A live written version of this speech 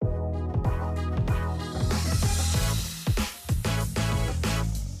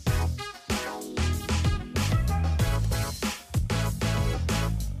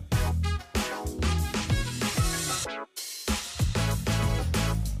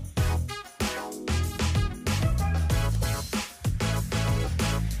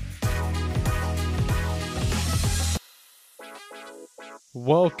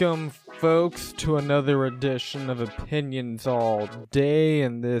Welcome, folks, to another edition of Opinions All Day.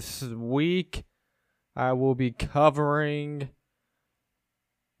 And this week, I will be covering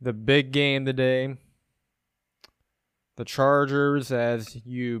the big game today. The Chargers, as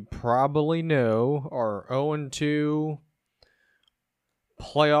you probably know, are 0-2.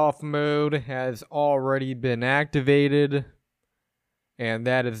 Playoff mode has already been activated, and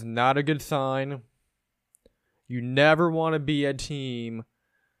that is not a good sign. You never want to be a team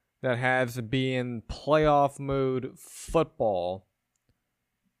that has to be in playoff mode football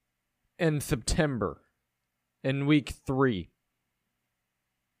in September, in week 3.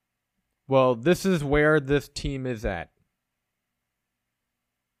 Well, this is where this team is at.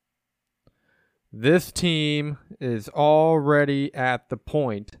 This team is already at the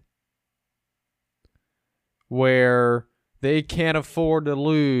point where they can't afford to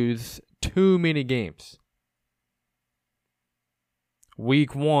lose too many games.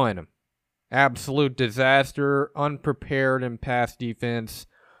 Week 1, absolute disaster, unprepared in pass defense.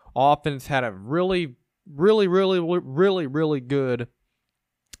 Offense had a really good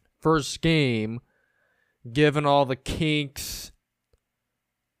first game, given all the kinks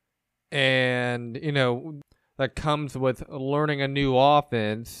and, that comes with learning a new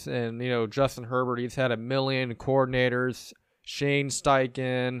offense. And, Justin Herbert, he's had a million coordinators, Shane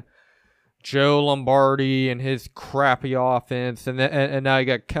Steichen, Joe Lombardi and his crappy offense, and now you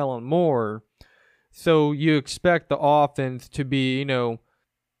got Kellen Moore. So you expect the offense to be,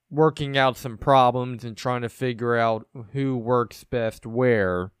 working out some problems and trying to figure out who works best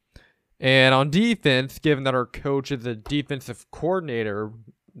where. And on defense, given that our coach is a defensive coordinator,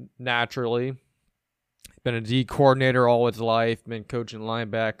 naturally, been a D coordinator all his life, been coaching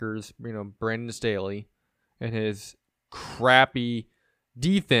linebackers, Brandon Staley, and his crappy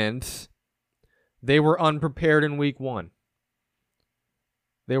defense. They were unprepared in week 1.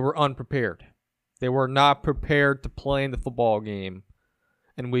 They were unprepared. They were not prepared to play in the football game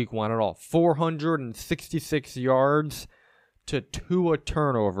in week 1 at all. 466 yards to Tua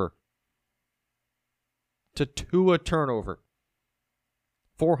turnover.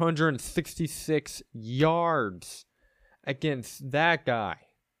 466 yards against that guy.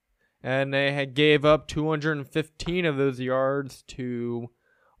 And they had gave up 215 of those yards to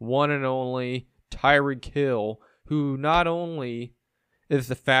one and only Tyreek Hill, who not only is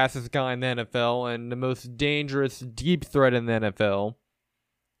the fastest guy in the NFL and the most dangerous deep threat in the NFL,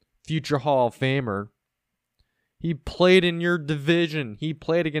 future Hall of Famer, he played in your division. He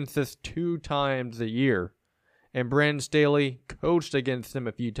played against us 2 times a year, and Brandon Staley coached against him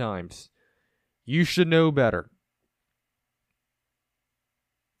a few times. You should know better.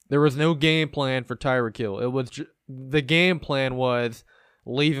 There was no game plan for Tyreek Hill. The game plan was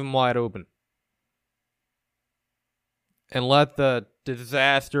leave him wide open and let the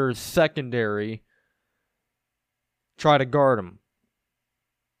disaster secondary try to guard him.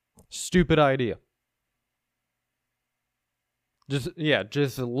 Stupid idea. Just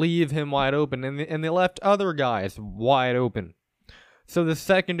leave him wide open. And they left other guys wide open. So the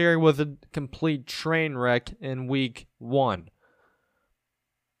secondary was a complete train wreck in week 1.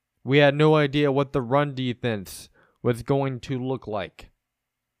 We had no idea what the run defense was going to look like.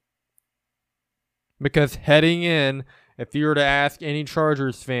 Because heading in, if you were to ask any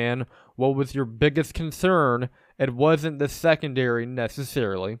Chargers fan what was your biggest concern, it wasn't the secondary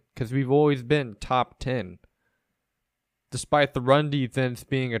necessarily, because we've always been top 10. Despite the run defense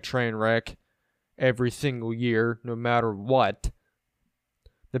being a train wreck every single year, no matter what,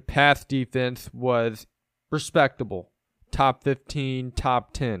 the pass defense was respectable. Top 15,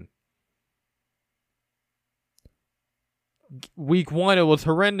 top 10. Week 1, it was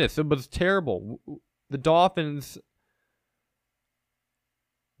horrendous. It was terrible. The Dolphins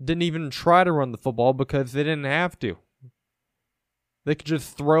didn't even try to run the football because they didn't have to. They could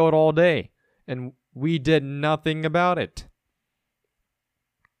just throw it all day, and we did nothing about it.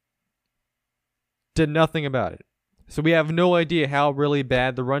 Did nothing about it. So we have no idea how really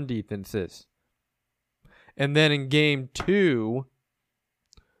bad the run defense is. And then in game 2,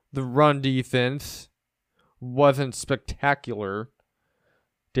 the run defense wasn't spectacular.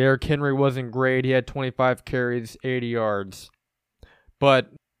 Derrick Henry wasn't great. He had 25 carries, 80 yards.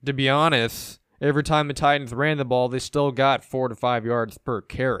 But to be honest, every time the Titans ran the ball, they still got 4 to 5 yards per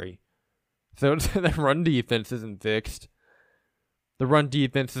carry. So the run defense isn't fixed. The run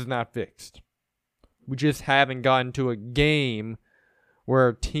defense is not fixed. We just haven't gotten to a game where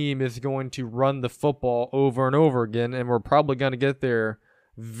a team is going to run the football over and over again, and we're probably going to get there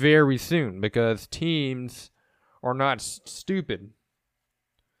very soon because teams are not stupid.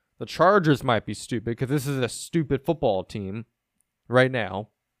 The Chargers might be stupid because this is a stupid football team, right now.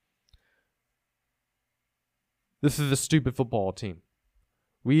 This is a stupid football team.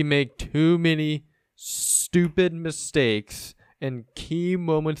 We make too many stupid mistakes in key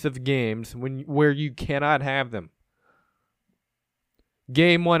moments of games where you cannot have them.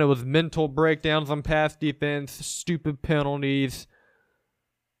 Game 1, it was mental breakdowns on pass defense, stupid penalties.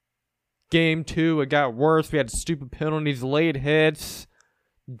 Game 2, it got worse. We had stupid penalties, late hits,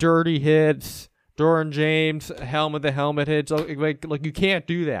 dirty hits, Derwin James, helmet-to-helmet hits. Like you can't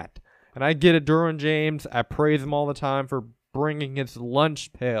do that. And I get it, Derwin James. I praise him all the time for bringing his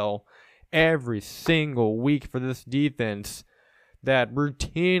lunch pail every single week for this defense that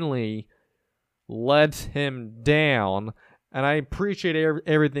routinely lets him down. And I appreciate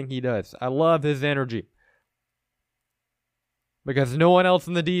everything he does. I love his energy. Because no one else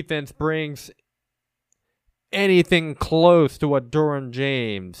in the defense brings anything close to what Derwin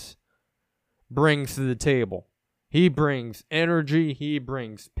James brings to the table. He brings energy, he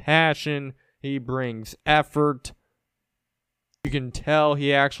brings passion, he brings effort. You can tell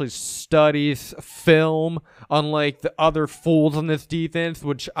he actually studies film, unlike the other fools on this defense,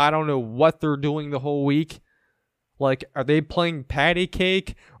 which I don't know what they're doing the whole week. Like, are they playing patty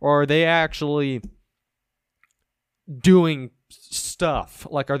cake, or are they actually doing stuff?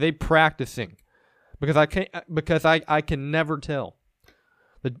 Like, are they practicing? Because I can never tell.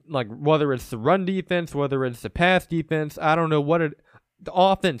 Like, whether it's the run defense, whether it's the pass defense, I don't know the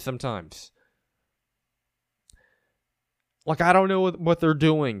offense sometimes. Like, I don't know what they're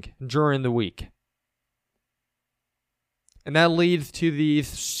doing during the week. And that leads to these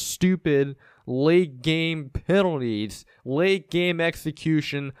stupid late game penalties, late game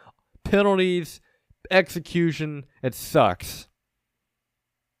execution, penalties, execution. It sucks.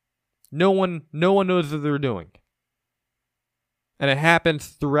 No one knows what they're doing. And it happens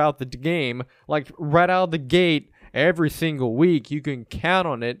throughout the game. Like, right out of the gate, every single week, you can count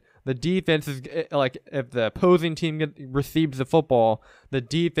on it. The defense is, like, if the opposing team receives the football, the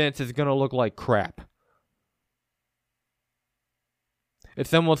defense is going to look like crap.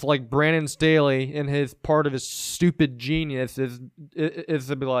 It's almost like Brandon Staley, in his part of his stupid genius, is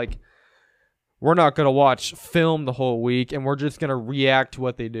to be like, we're not going to watch film the whole week, and we're just going to react to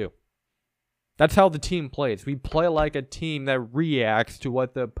what they do. That's how the team plays. We play like a team that reacts to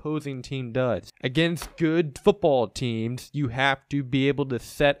what the opposing team does. Against good football teams, you have to be able to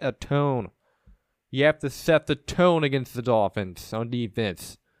set a tone. You have to set the tone against the Dolphins on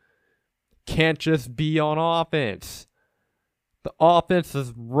defense. Can't just be on offense. The offense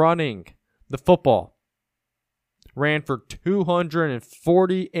is running the football. Ran for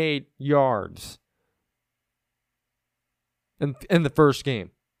 248 yards in the first game.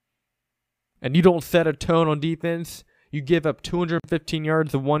 And you don't set a tone on defense, you give up 215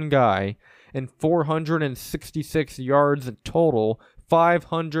 yards to one guy and 466 yards in total,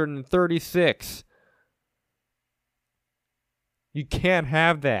 536. You can't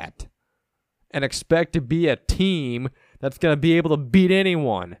have that and expect to be a team that's going to be able to beat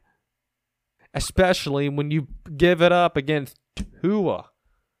anyone, especially when you give it up against Tua.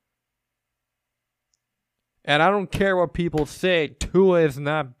 And I don't care what people say, Tua is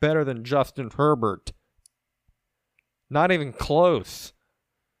not better than Justin Herbert. Not even close.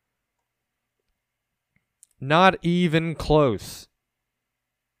 Not even close.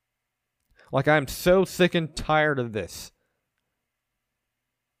 Like, I'm so sick and tired of this.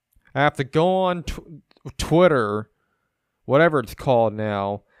 I have to go on Twitter, whatever it's called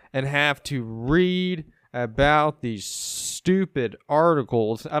now, and have to read about these stupid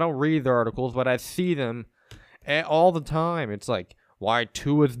articles. I don't read the articles, but I see them all the time. It's like, why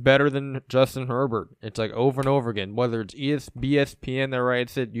Tua is better than Justin Herbert. It's like over and over again. Whether it's ESPN that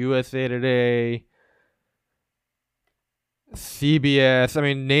writes it, USA Today, CBS. I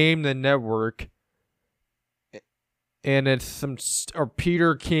mean, name the network. And it's or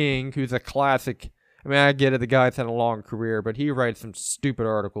Peter King, who's a classic. I mean, I get it. The guy's had a long career, but he writes some stupid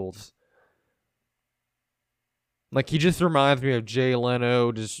articles. Like, he just reminds me of Jay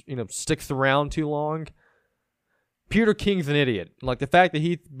Leno. Just, sticks around too long. Peter King's an idiot. Like, the fact that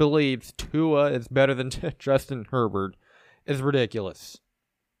he believes Tua is better than Justin Herbert is ridiculous.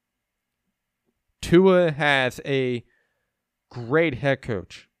 Tua has a great head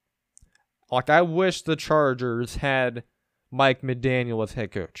coach. Like, I wish the Chargers had Mike McDaniel as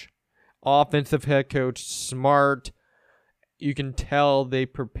head coach. Offensive head coach, smart. You can tell they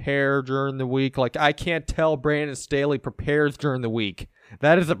prepare during the week. Like, I can't tell Brandon Staley prepares during the week.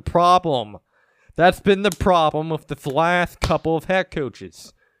 That is a problem. That's been the problem with the last couple of head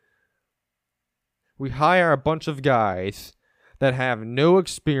coaches. We hire a bunch of guys that have no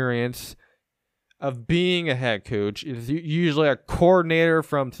experience, of being a head coach is usually a coordinator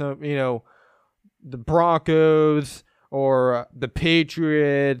from some, the Broncos or the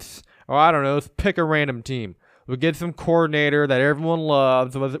Patriots, or I don't know, pick a random team. We get some coordinator that everyone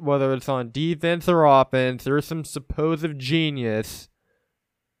loves, whether it's on defense or offense. There's some supposed genius.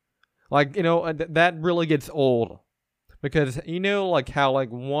 That really gets old. Because, how,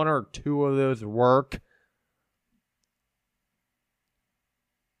 one or two of those work.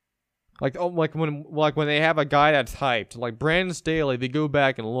 When they have a guy that's hyped. Like, Brandon Staley, they go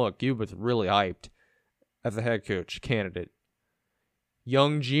back and look. He was really hyped as a head coach candidate.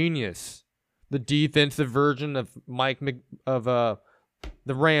 Young genius. The defensive version of the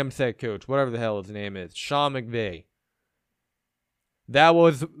Rams head coach, whatever the hell his name is, Sean McVay. That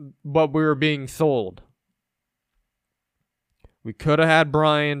was what we were being sold. We could have had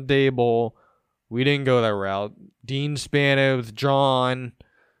Brian Daboll. We didn't go that route. Dean Spanos, John,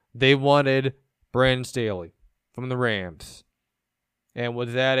 they wanted Brandon Staley from the Rams. And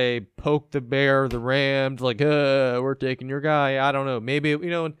was that a poke the bear of the Rams? We're taking your guy. I don't know. Maybe,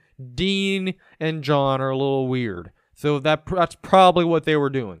 Dean and John are a little weird. So that's probably what they were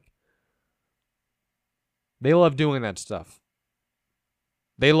doing. They love doing that stuff.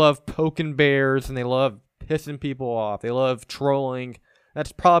 They love poking bears and they love pissing people off. They love trolling.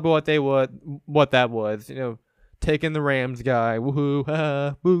 That's probably what that was. Taking the Rams guy. Woohoo,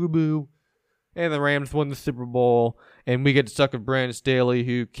 ha, boo boo. And the Rams won the Super Bowl, and we get stuck with Brandon Staley,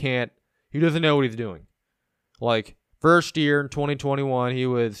 who doesn't know what he's doing. First year in 2021, he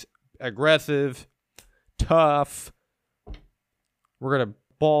was aggressive, tough. We're gonna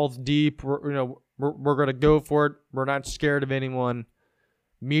balls deep. We're gonna go for it. We're not scared of anyone.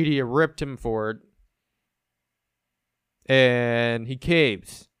 Media ripped him for it, and he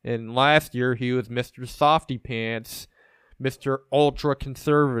caves. And last year, he was Mr. Softy Pants, Mr. Ultra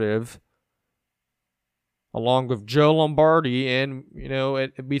Conservative, along with Joe Lombardi, and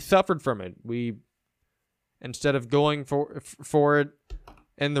we suffered from it. We, instead of going for it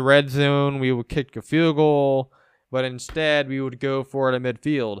in the red zone, we would kick a field goal, but instead we would go for it in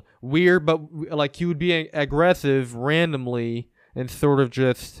midfield. Weird, but he would be aggressive randomly and sort of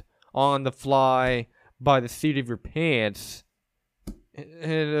just on the fly by the seat of your pants,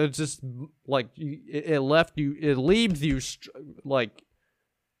 and it's just it leaves you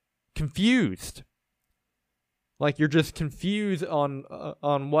confused. You're just confused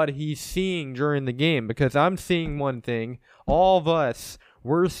on what he's seeing during the game, because I'm seeing one thing. All of us,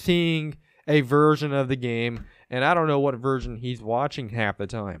 we're seeing a version of the game, and I don't know what version he's watching half the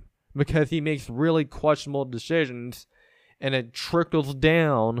time, because he makes really questionable decisions, and it trickles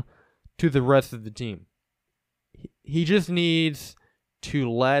down to the rest of the team. He just needs to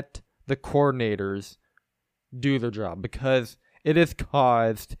let the coordinators do their job, because it has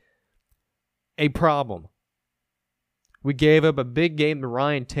caused a problem. We gave up a big game to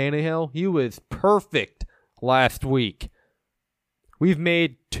Ryan Tannehill. He was perfect last week. We've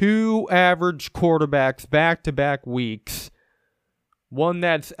made 2 average quarterbacks back-to-back weeks. One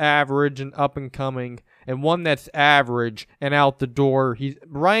that's average and up and coming, and one that's average and out the door.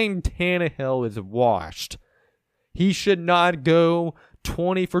 Ryan Tannehill is washed. He should not go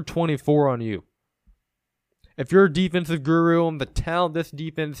 20 for 24 on you. If you're a defensive guru and the talent this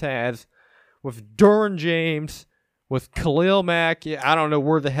defense has, with Derwin James, with Khalil Mack, I don't know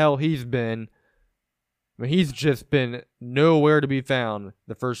where the hell he's been. He's just been nowhere to be found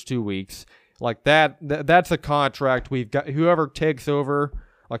the first 2 weeks. That's a contract we've got. Whoever takes over,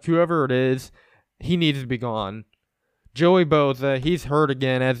 whoever it is, he needs to be gone. Joey Bosa, he's hurt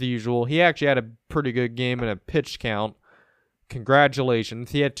again as usual. He actually had a pretty good game in a pitch count.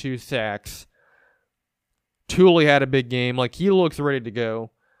 Congratulations. He had 2 sacks. Tooley had a big game. He looks ready to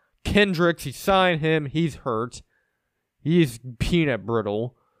go. Kendricks, he signed him. He's hurt. He's peanut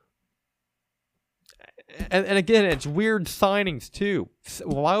brittle. And again, it's weird signings too.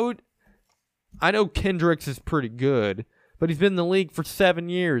 I know Kendricks is pretty good, but he's been in the league for 7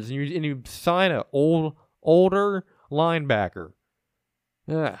 years, and you sign an older linebacker.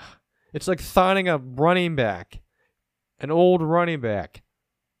 Ugh. It's like signing a running back, an old running back.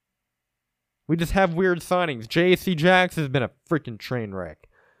 We just have weird signings. J.C. Jackson has been a freaking train wreck.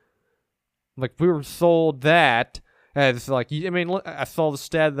 We were sold that as I saw the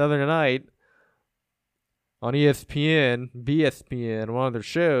stat the other night on BSPN, one of their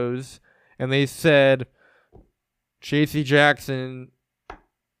shows, and they said J.C. Jackson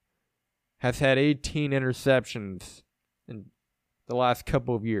has had 18 interceptions in the last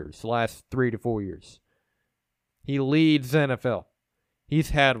couple of years, the last 3 to 4 years. He leads the NFL.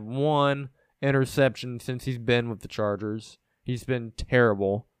 He's had 1 interception since he's been with the Chargers. He's been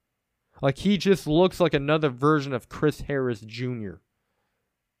terrible. Like, he just looks like another version of Chris Harris Jr.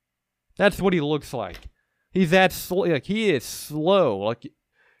 That's what he looks like. He's that slow. Like, he is slow. Like,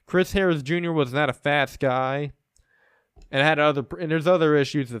 Chris Harris Jr. was not a fast guy, and there's other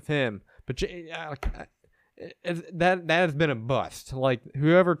issues with him. But that has been a bust. Like,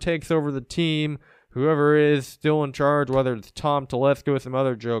 whoever takes over the team, whoever is still in charge, whether it's Tom Telesco or some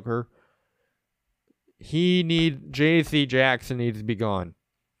other joker, J.C. Jackson needs to be gone.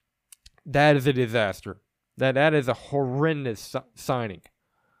 That is a disaster. That is a horrendous signing.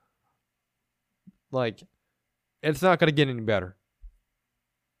 Like, it's not going to get any better.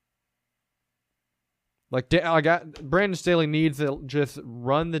 Like, Brandon Staley needs to just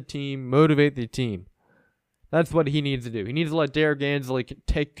run the team, motivate the team. That's what he needs to do. He needs to let Derek Ansley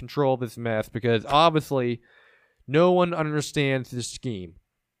take control of this mess, because obviously no one understands this scheme.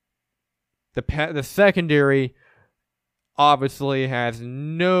 The secondary obviously has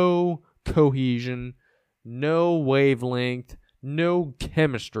no cohesion, no wavelength, no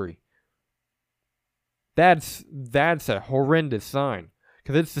chemistry. That's a horrendous sign,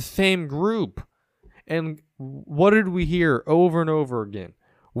 because it's the same group. And what did we hear over and over again?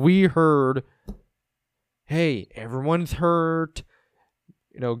 We heard, hey, everyone's hurt.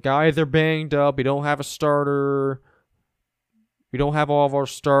 Guys are banged up. We don't have a starter. We don't have all of our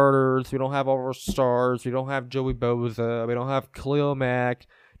starters. We don't have all of our stars. We don't have Joey Bosa. We don't have Khalil Mack.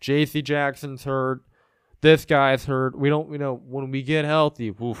 J.C. Jackson's hurt. This guy's hurt. We don't, when we get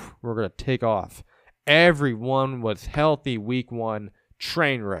healthy, we're going to take off. Everyone was healthy week 1.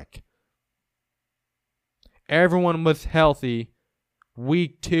 Train wreck. Everyone was healthy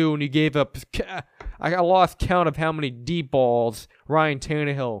week 2, and he gave up. I lost count of how many deep balls Ryan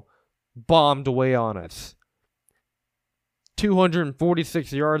Tannehill bombed away on us.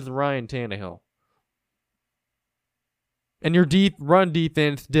 246 yards to Ryan Tannehill. And your run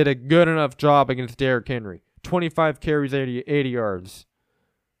defense did a good enough job against Derrick Henry. 25 carries, 80 yards.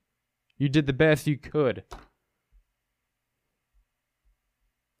 You did the best you could.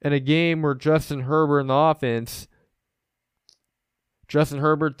 In a game where Justin Herbert in the offense, Justin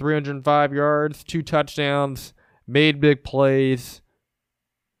Herbert, 305 yards, 2 touchdowns, made big plays.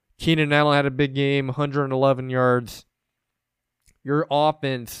 Keenan Allen had a big game, 111 yards. Your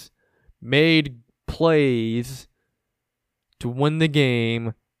offense made plays to win the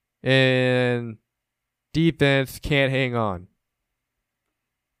game, and defense can't hang on.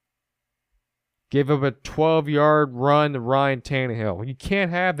 Give up a 12-yard run to Ryan Tannehill. You can't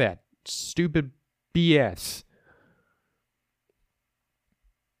have that stupid BS.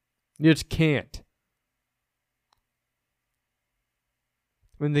 You just can't.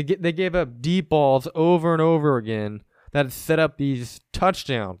 When they gave up deep balls over and over again that set up these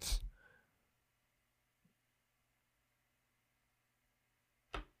touchdowns.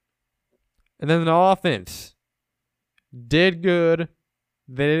 And then the offense did good.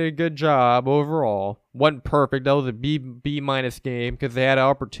 They did a good job overall. Wasn't perfect. That was a B- game because they had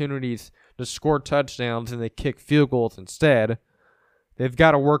opportunities to score touchdowns and they kicked field goals instead. They've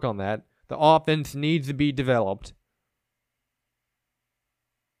got to work on that. The offense needs to be developed.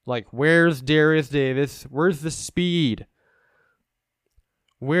 Like, where's Darius Davis? Where's the speed?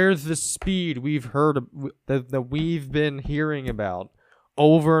 Where's the speed we've heard that we've been hearing about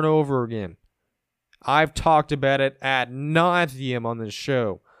over and over again? I've talked about it ad nauseum on this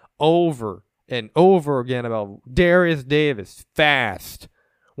show over and over again about Darius Davis, fast.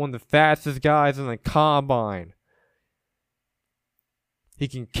 One of the fastest guys in the combine. He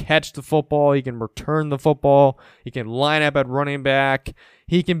can catch the football. He can return the football. He can line up at running back.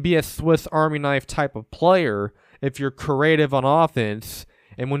 He can be a Swiss Army knife type of player if you're creative on offense.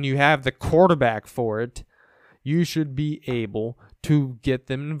 And when you have the quarterback for it, you should be able to get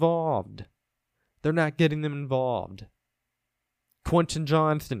them involved. They're not getting them involved. Quentin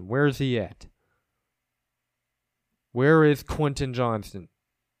Johnston, where's he at? Where is Quentin Johnston?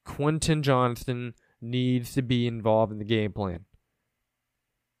 Quentin Johnston needs to be involved in the game plan.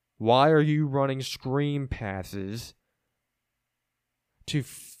 Why are you running screen passes to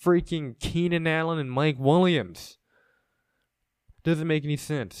freaking Keenan Allen and Mike Williams? Doesn't make any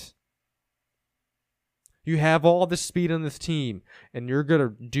sense. You have all the speed on this team, and you're going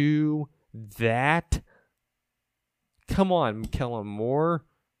to do that? Come on, Kellen Moore.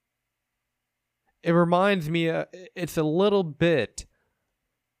 It reminds me, it's a little bit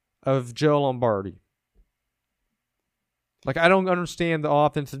of Joe Lombardi. Like, I don't understand the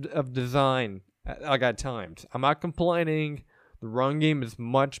offense of design at times. I'm not complaining. The run game is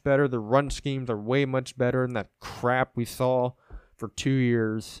much better. The run schemes are way much better than that crap we saw for 2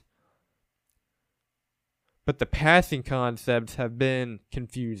 years. But the passing concepts have been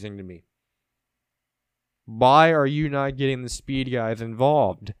confusing to me. Why are you not getting the speed guys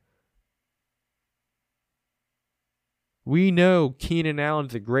involved? We know Keenan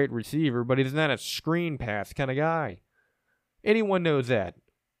Allen's a great receiver, but he's not a screen pass kind of guy. Anyone knows that.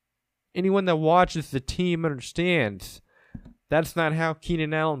 Anyone that watches the team understands that's not how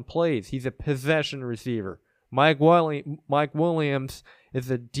Keenan Allen plays. He's a possession receiver. Mike Williams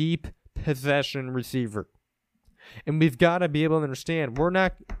is a deep possession receiver. And we've got to be able to understand, we're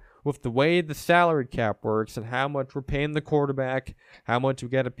not, with the way the salary cap works and how much we're paying the quarterback, how much we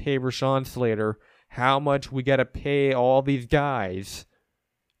got to pay Rashawn Slater, how much we got to pay all these guys,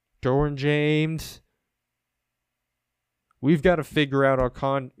 Derwin James, we've got to figure out our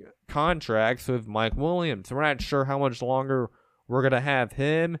contracts with Mike Williams. We're not sure how much longer we're going to have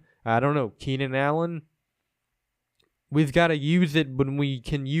him. I don't know, Keenan Allen. We've got to use it when we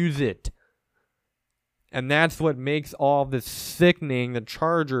can use it. And that's what makes all this sickening. The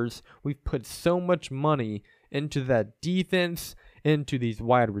Chargers, we've put so much money into that defense, into these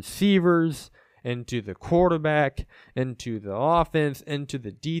wide receivers, into the quarterback, into the offense, into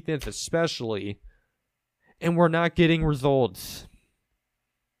the defense especially, and we're not getting results.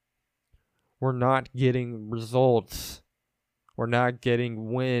 We're not getting results. We're not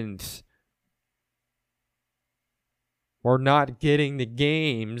getting wins. We're not getting the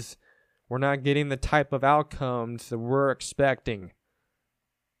games. We're not getting the type of outcomes that we're expecting.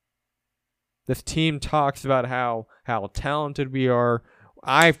 This team talks about how talented we are.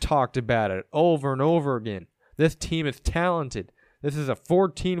 I've talked about it over and over again. This team is talented. This is a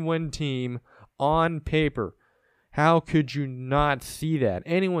 14-win team on paper. How could you not see that?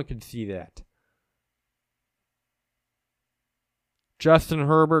 Anyone can see that. Justin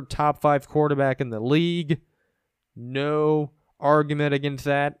Herbert, top 5 quarterback in the league. No argument against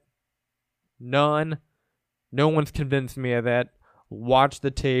that. None. No one's convinced me of that. Watch the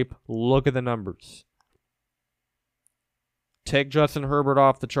tape. Look at the numbers. Take Justin Herbert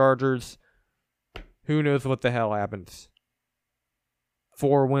off the Chargers. Who knows what the hell happens?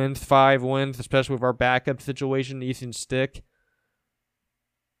 4 wins, 5 wins, especially with our backup situation, Easton Stick.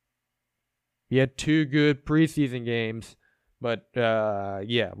 He had 2 good preseason games, but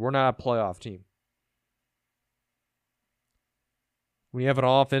yeah, we're not a playoff team. We have an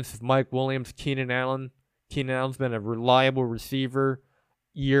offense with Mike Williams, Keenan Allen. Keenan Allen's been a reliable receiver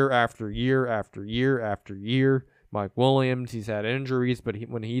year after year after year after year. Mike Williams, he's had injuries, but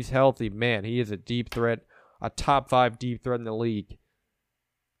when he's healthy, man, he is a deep threat, a top 5 deep threat in the league.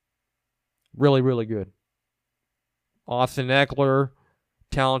 Really, really good. Austin Eckler,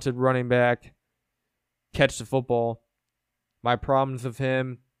 talented running back, catch the football. My problems with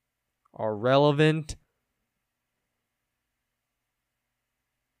him are relevant,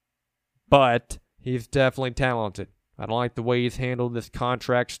 but he's definitely talented. I don't like the way he's handled this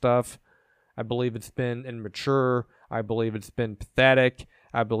contract stuff. I believe it's been immature. I believe it's been pathetic.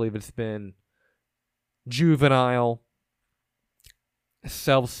 I believe it's been juvenile,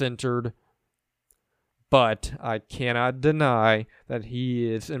 self-centered. But I cannot deny that he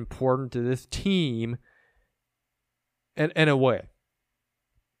is important to this team in a way.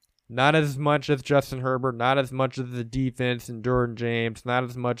 Not as much as Justin Herbert, not as much as the defense and Derwin James, not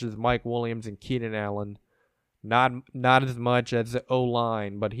as much as Mike Williams and Keenan Allen. Not as much as the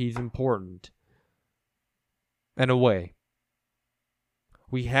O-line, but he's important in a way.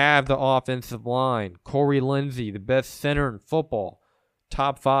 We have the offensive line. Corey Lindsey, the best center in football.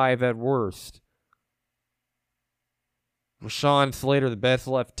 Top 5 at worst. Rashawn Slater, the best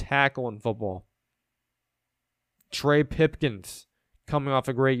left tackle in football. Trey Pipkins, coming off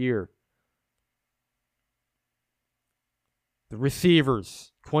a great year. The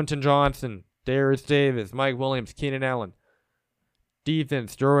receivers, Quentin Johnson, Darius Davis, Mike Williams, Keenan Allen.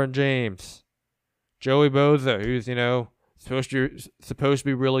 Defense, Derwin James. Joey Bosa, who's, supposed to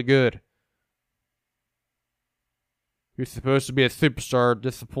be really good. Who's supposed to be a superstar,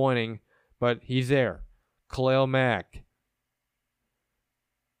 disappointing, but he's there. Khalil Mack.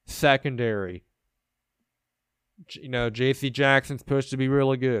 Secondary. J.C. Jackson's supposed to be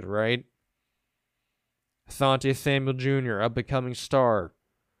really good, right? Asante Samuel Jr., up-and-coming star.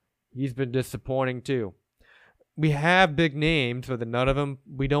 He's been disappointing too. We have big names, but none of them,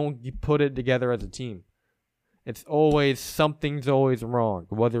 we don't put it together as a team. It's always, something's always wrong,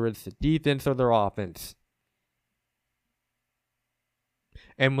 whether it's the defense or their offense.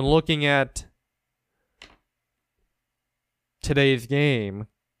 And when looking at today's game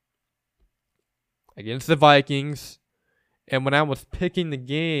against the Vikings, and when I was picking the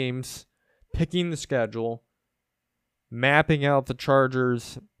games, picking the schedule, mapping out the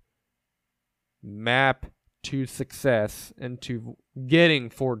Chargers' map to success and to getting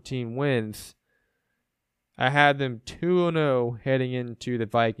 14 wins, I had them 2-0 heading into the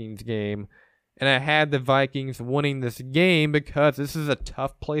Vikings game, and I had the Vikings winning this game because this is a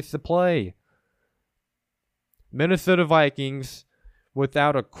tough place to play. Minnesota Vikings,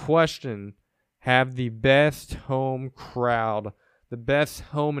 without a question, have the best home crowd, the best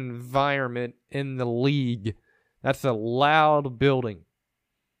home environment in the league. That's a loud building.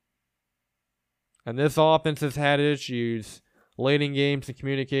 And this offense has had issues late in games in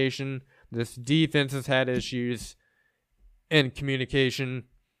communication. This defense has had issues in communication,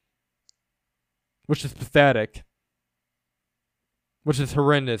 which is pathetic, which is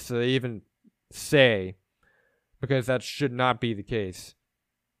horrendous to even say, because that should not be the case.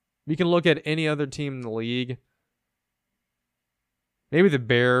 You can look at any other team in the league. Maybe the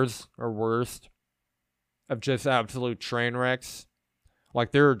Bears are worst, of just absolute train wrecks.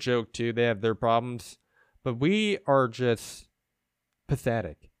 Like, they're a joke too. They have their problems. But we are just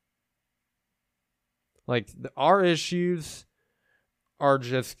pathetic. Like, our issues are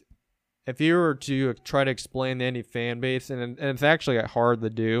just, if you were to try to explain to any fan base, and it's actually hard to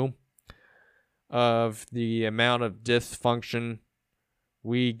do, of the amount of dysfunction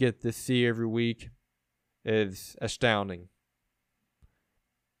we get to see every week, is astounding.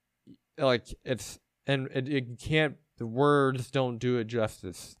 Like, it's, and it can't, the words don't do it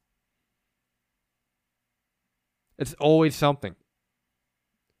justice. It's always something.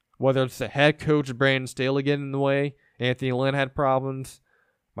 Whether it's the head coach, Brandon Staley, getting in the way, Anthony Lynn had problems,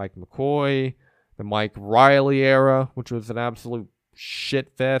 Mike McCoy, the Mike Riley era, which was an absolute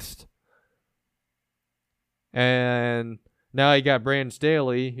shit fest. And now you got Brandon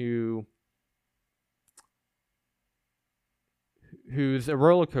Staley, who's a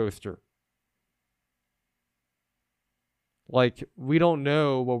roller coaster. Like, we don't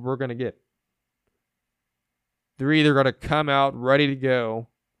know what we're going to get. They're either going to come out ready to go.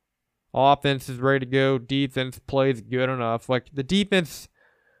 Offense is ready to go. Defense plays good enough. Like, the defense,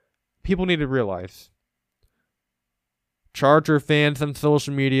 people need to realize. Charger fans on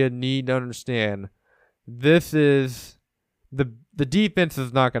social media need to understand. This is, the defense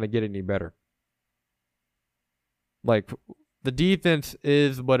is not going to get any better. Like, the defense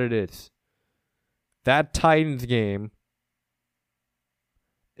is what it is. That Titans game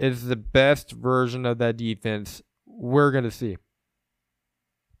is the best version of that defense we're going to see.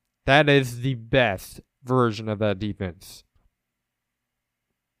 That is the best version of that defense.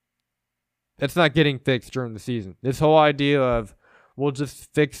 It's not getting fixed during the season. This whole idea of, we'll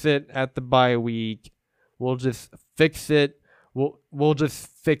just fix it at the bye week. We'll just fix it. We'll just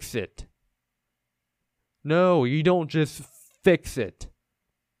fix it. No, you don't just fix it.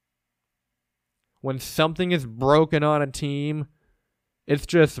 When something is broken on a team, it's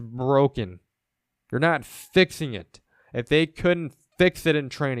just broken. You're not fixing it. If they couldn't fix it in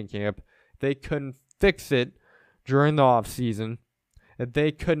training camp, if they couldn't fix it during the offseason, if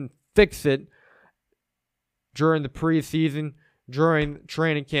they couldn't fix it during the preseason, during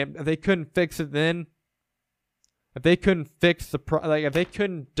training camp, if they couldn't fix it then, if they couldn't fix if they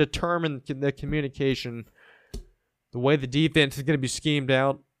couldn't determine the communication, the way the defense is going to be schemed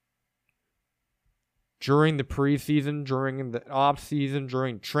out during the preseason, during the off-season,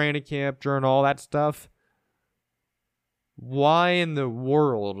 during training camp, during all that stuff, why in the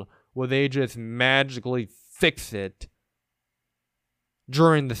world would they just magically fix it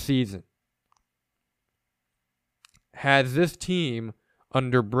during the season? Has this team,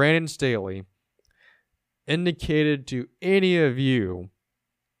 under Brandon Staley, indicated to any of you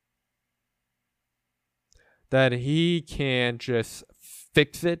that he can just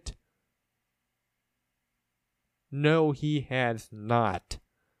fix it? No, he has not.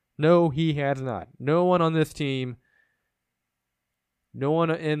 No, he has not. No one on this team, no one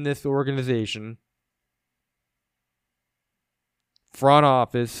in this organization, front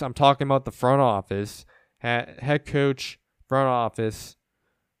office, I'm talking about the front office, head coach, front office,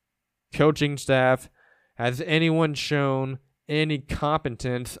 coaching staff, has anyone shown any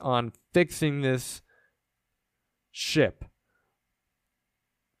competence on fixing this ship,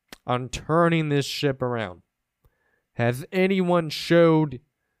 on turning this ship around? Has anyone showed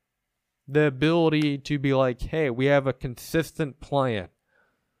the ability to be like, hey, we have a consistent plan?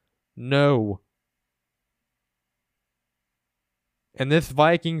 No. And this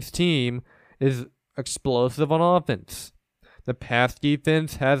Vikings team is explosive on offense. The pass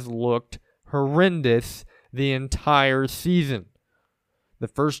defense has looked horrendous the entire season. The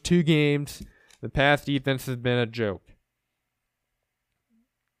first two games, the pass defense has been a joke.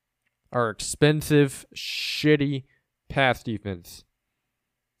 Our expensive, shitty pass defense.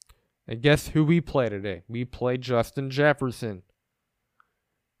 And guess who we play today? We play Justin Jefferson,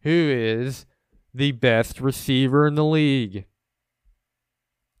 who is the best receiver in the league.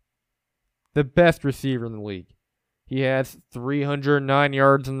 The best receiver in the league. He has 309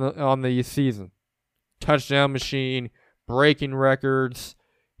 yards on the season. Touchdown machine, breaking records.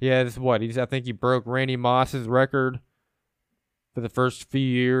 He has what? I think he broke Randy Moss's record for the first few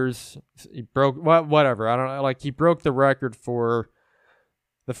years. He broke whatever. I don't know. Like, he broke the record for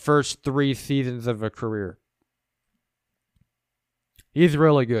the first 3 seasons of a career. He's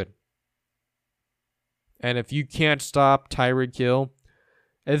really good. And if you can't stop Tyreek Hill,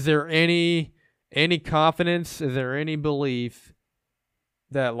 is there any confidence? Is there any belief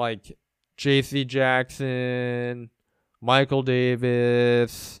that, like, J.C. Jackson, Michael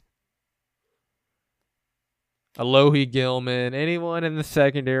Davis, Alohi Gilman, anyone in the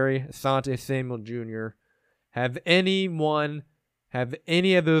secondary, Asante Samuel Jr., have any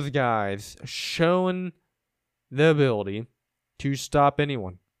of those guys shown the ability to stop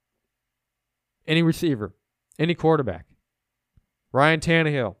anyone? Any receiver, any quarterback. Ryan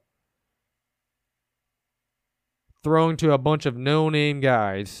Tannehill throwing to a bunch of no-name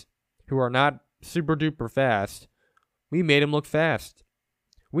guys who are not super duper fast. We made him look fast.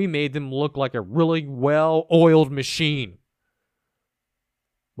 We made them look like a really well-oiled machine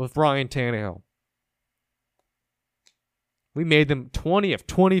with Ryan Tannehill. We made them 20 of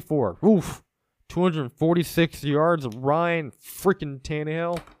 24. Oof. 246 yards of Ryan freaking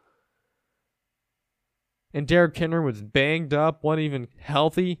Tannehill. And Derrick Henry was banged up, wasn't even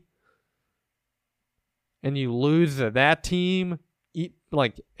healthy. And you lose to that team.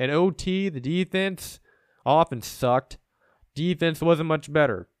 Like, an OT, the defense often sucked. Defense wasn't much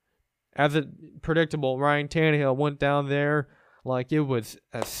better. As it predictable, Ryan Tannehill went down there like it was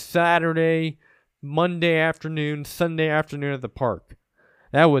a Saturday, Monday afternoon, Sunday afternoon at the park.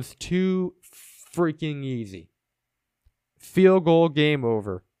 That was too freaking easy. Field goal, game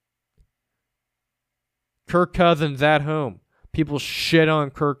over. Kirk Cousins at home. People shit on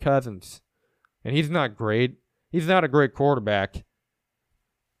Kirk Cousins. And he's not great. He's not a great quarterback.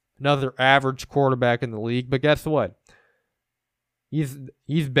 Another average quarterback in the league. But guess what?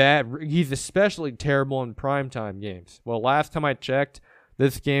 He's bad. He's especially terrible in primetime games. Well, last time I checked,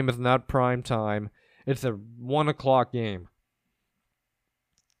 this game is not primetime. It's a 1 o'clock game.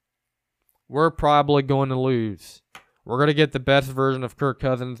 We're probably going to lose. We're going to get the best version of Kirk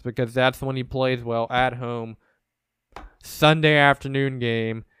Cousins because that's when he plays well at home. Sunday afternoon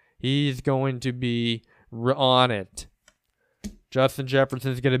game. He's going to be on it. Justin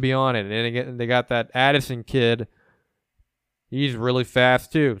Jefferson's going to be on it. And again, they got that Addison kid. He's really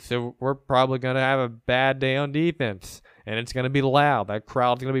fast too. So we're probably going to have a bad day on defense. And it's going to be loud. That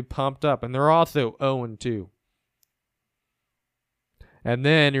crowd's going to be pumped up. And they're also 0-2. And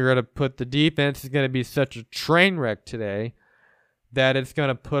then you're going to put the defense is going to be such a train wreck today that it's going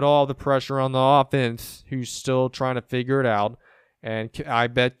to put all the pressure on the offense who's still trying to figure it out. And I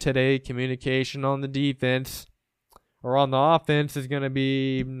bet today communication on the defense or on the offense is going to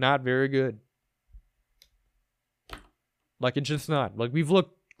be not very good. Like, it's just not. Like, we've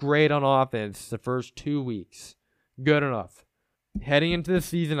looked great on offense the first 2 weeks. Good enough. Heading into the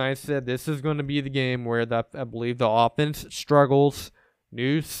season, I said this is going to be the game where I believe the offense struggles.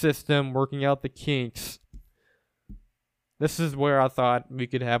 New system, working out the kinks. This is where I thought we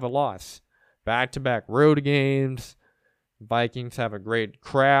could have a loss. Back-to-back road games. Vikings have a great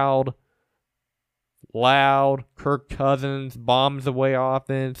crowd. Loud. Kirk Cousins bombs away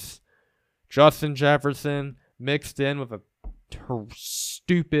offense. Justin Jefferson mixed in with a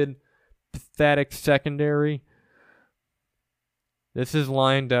stupid, pathetic secondary. This is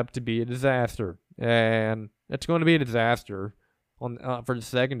lined up to be a disaster. And it's going to be a disaster for the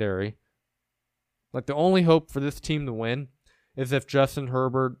secondary. Like, the only hope for this team to win is if Justin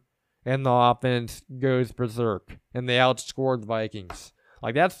Herbert and the offense goes berserk and they outscore the Vikings.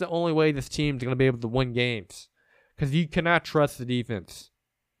 Like, that's the only way this team's going to be able to win games. Because you cannot trust the defense.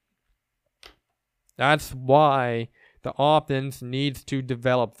 That's why the offense needs to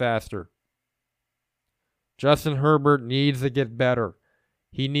develop faster. Justin Herbert needs to get better.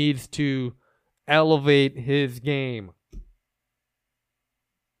 He needs to elevate his game.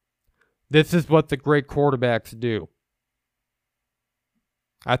 This is what the great quarterbacks do.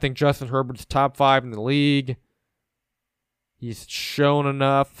 I think Justin Herbert's top 5 in the league. He's shown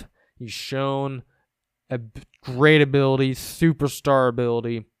enough. He's shown a great ability, superstar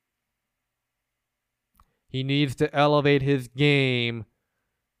ability. He needs to elevate his game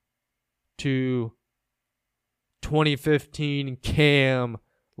to 2015 Cam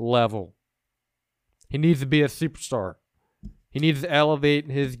level. He needs to be a superstar. He needs to elevate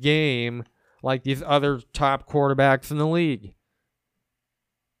his game like these other top quarterbacks in the league.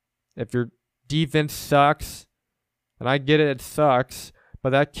 If your defense sucks, and I get it sucks, but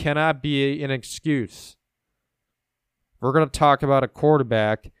that cannot be an excuse. We're going to talk about a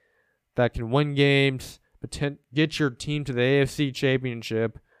quarterback that can win games, get your team to the AFC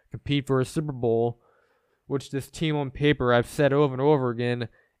Championship, compete for a Super Bowl, which this team on paper, I've said over and over again,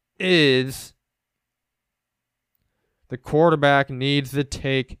 is. The quarterback needs to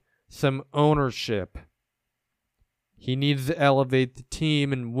take some ownership. He needs to elevate the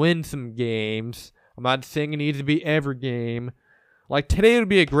team and win some games. I'm not saying it needs to be every game. Like, today would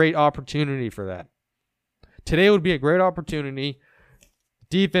be a great opportunity for that. Today would be a great opportunity.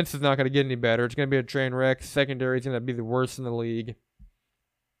 Defense is not going to get any better. It's going to be a train wreck. Secondary is going to be the worst in the league.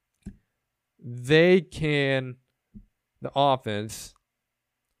 The offense,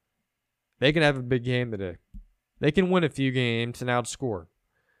 they can have a big game today. They can win a few games and outscore.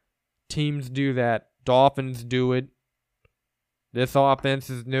 Teams do that. Dolphins do it. This offense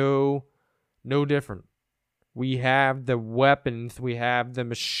is no different. We have the weapons. We have the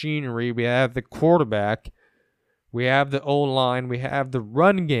machinery. We have the quarterback. We have the O-line. We have the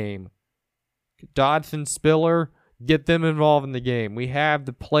run game. Dodson, Spiller, get them involved in the game. We have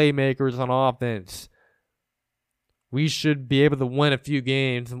the playmakers on offense. We should be able to win a few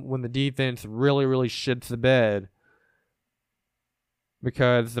games when the defense really, really shits the bed.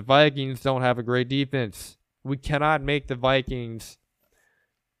 Because the Vikings don't have a great defense. We cannot make the Vikings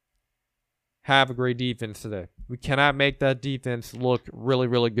have a great defense today. We cannot make that defense look really,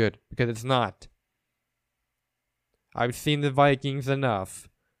 really good. Because it's not. I've seen the Vikings enough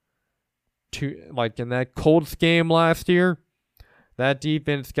to, like in that Colts game last year, that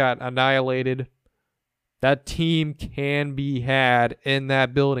defense got annihilated. That team can be had in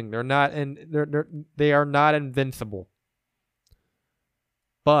that building. They are not invincible.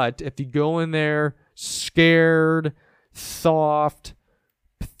 But if you go in there scared, soft,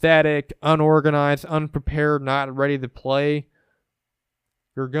 pathetic, unorganized, unprepared, not ready to play,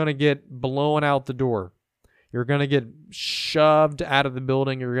 you're going to get blown out the door. You're going to get shoved out of the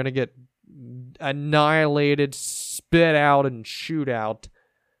building. You're going to get annihilated, spit out, and shoot out.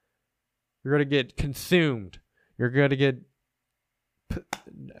 You're going to get consumed. You're going to get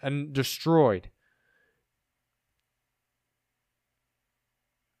destroyed.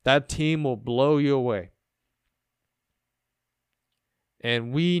 That team will blow you away.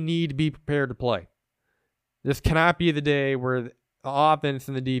 And we need to be prepared to play. This cannot be the day where the offense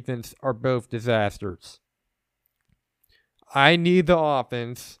and the defense are both disasters. I need the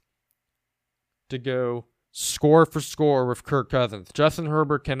offense to go score for score with Kirk Cousins. Justin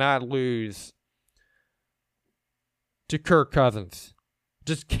Herbert cannot lose to Kirk Cousins.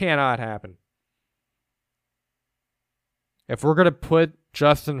 Just cannot happen. If we're going to put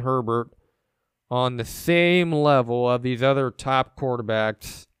Justin Herbert on the same level of these other top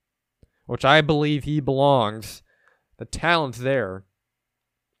quarterbacks, which I believe he belongs, the talent's there.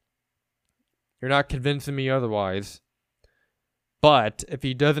 You're not convincing me otherwise. But if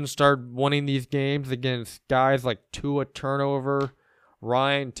he doesn't start winning these games against guys like Tua Turnover,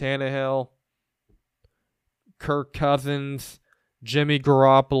 Ryan Tannehill, Kirk Cousins, Jimmy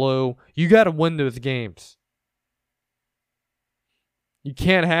Garoppolo, you got to win those games. You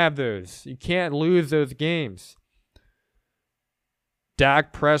can't have those. You can't lose those games.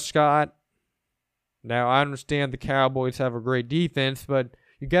 Dak Prescott. Now, I understand the Cowboys have a great defense, but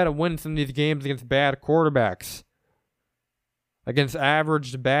you got to win some of these games against bad quarterbacks. Against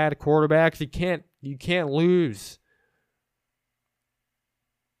average to bad quarterbacks, you can't lose.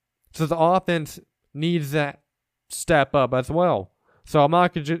 So the offense needs that step up as well. So I'm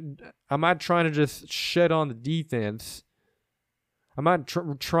not trying to just shit on the defense. I'm not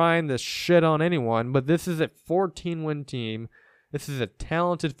trying to shit on anyone, but this is a 14-win team. This is a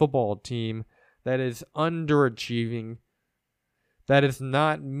talented football team that is underachieving, that is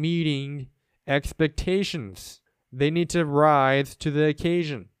not meeting expectations. They need to rise to the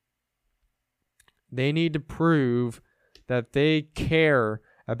occasion. They need to prove that they care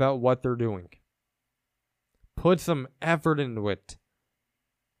about what they're doing. Put some effort into it.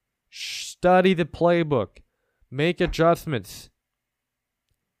 Study the playbook. Make adjustments.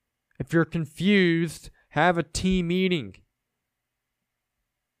 If you're confused, have a team meeting.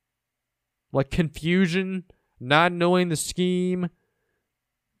 Like confusion, not knowing the scheme,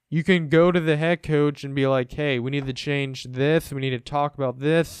 you can go to the head coach and be like, hey, we need to change this. We need to talk about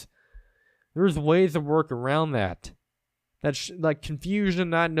this. There's ways to work around that. That's like confusion,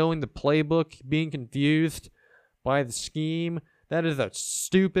 not knowing the playbook, being confused by the scheme. That is a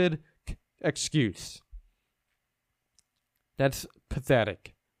stupid excuse. That's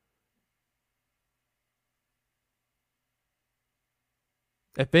pathetic.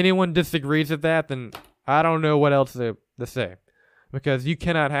 If anyone disagrees with that, then I don't know what else to say. Because you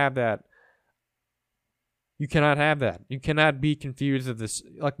cannot have that. You cannot have that. You cannot be confused with this.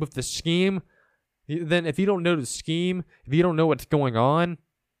 Like with the scheme, then if you don't know the scheme, if you don't know what's going on,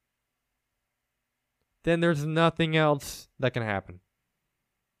 then there's nothing else that can happen.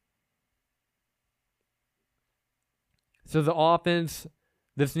 So the offense,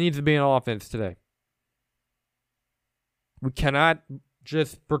 this needs to be an offense today. We cannot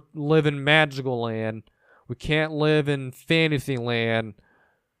just live in magical land. We can't live in fantasy land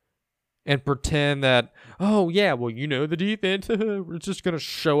and pretend that, oh yeah, well, the defense, we're just going to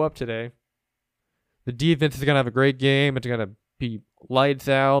show up today. The defense is going to have a great game. It's going to be lights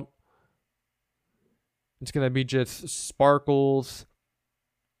out. It's going to be just sparkles.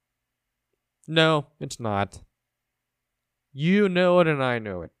 No, it's not. You know it and I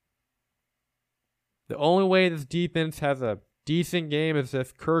know it. The only way this defense has a decent game is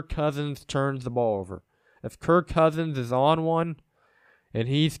if Kirk Cousins turns the ball over. If Kirk Cousins is on one and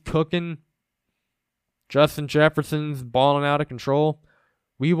he's cooking, Justin Jefferson's balling out of control,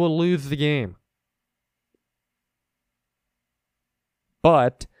 we will lose the game.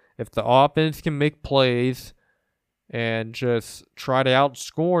 But if the offense can make plays and just try to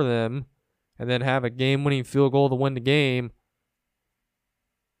outscore them and then have a game-winning field goal to win the game,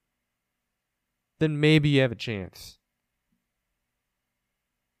 then maybe you have a chance.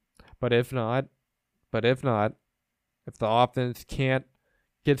 But if not, if the offense can't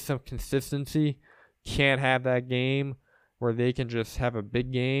get some consistency, can't have that game where they can just have a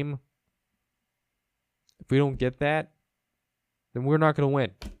big game, if we don't get that, then we're not going to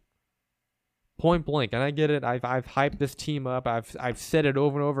win. Point blank. And I get it. I've hyped this team up. I've said it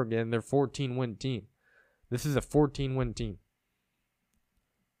over and over again. They're a 14-win team. This is a 14-win team.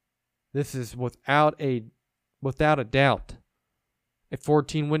 This is without a doubt a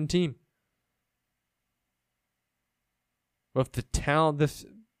 14-win team. With the talent this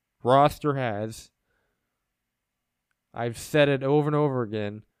roster has, I've said it over and over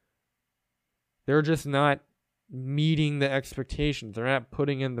again, they're just not meeting the expectations. They're not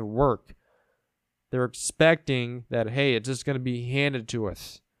putting in the work. They're expecting that, hey, it's just going to be handed to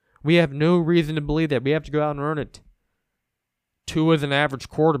us. We have no reason to believe that. We have to go out and earn it. Tua is an average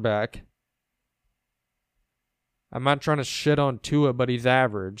quarterback. I'm not trying to shit on Tua, but he's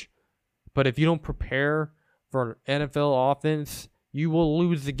average. But if you don't prepare for an NFL offense, you will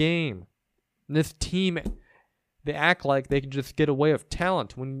lose the game. And this team, they act like they can just get away with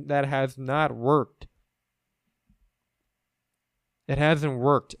talent when that has not worked. It hasn't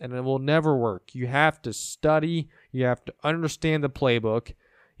worked, and it will never work. You have to study. You have to understand the playbook.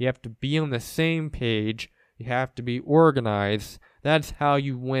 You have to be on the same page. You have to be organized. That's how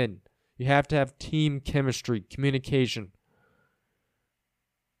you win. You have to have team chemistry, communication.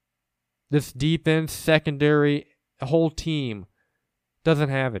 This defense, secondary, the whole team doesn't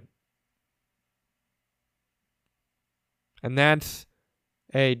have it. And that's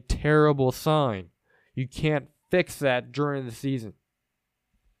a terrible sign. You can't fix that during the season.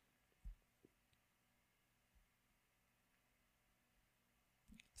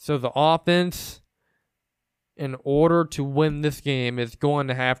 So the offense, in order to win this game, is going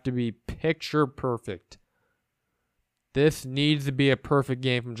to have to be picture perfect. This needs to be a perfect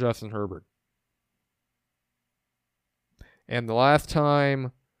game from Justin Herbert. And the last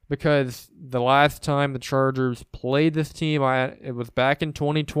time the Chargers played this team, it was back in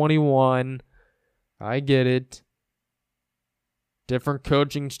 2021. I get it. Different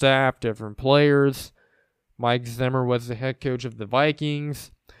coaching staff, different players. Mike Zimmer was the head coach of the Vikings.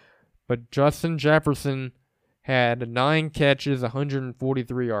 But Justin Jefferson had 9 catches,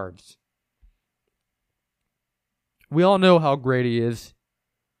 143 yards. We all know how great he is.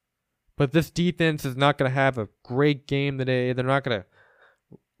 But this defense is not going to have a great game today. They're not going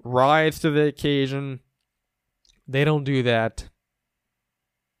to rise to the occasion. They don't do that.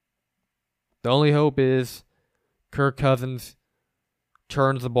 The only hope is Kirk Cousins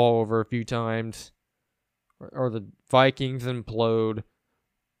turns the ball over a few times, or the Vikings implode.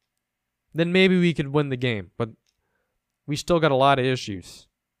 Then maybe we could win the game. But we still got a lot of issues.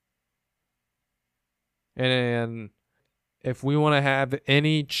 And if we want to have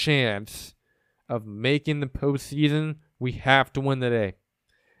any chance of making the postseason, we have to win today.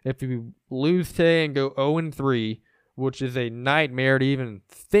 If we lose today and go 0-3, which is a nightmare to even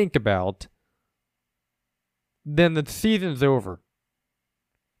think about, then the season's over.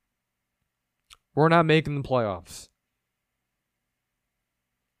 We're not making the playoffs.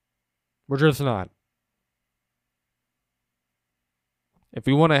 We're just not. If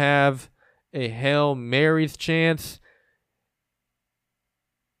we want to have a Hail Mary's chance,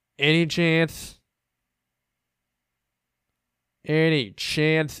 any chance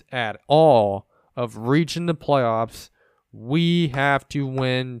at all of reaching the playoffs, we have to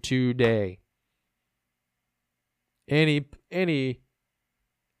win today. Any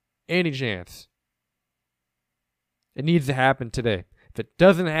chance. It needs to happen today. If it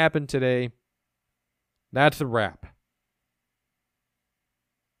doesn't happen today, that's a wrap.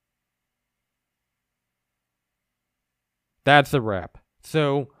 That's a wrap.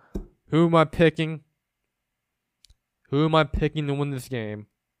 So, who am I picking? Who am I picking to win this game?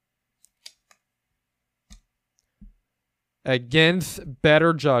 Against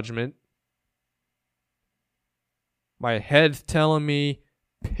better judgment, my head's telling me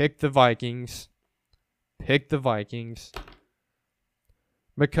pick the Vikings. Pick the Vikings.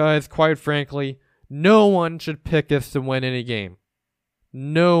 Because, quite frankly, no one should pick us to win any game.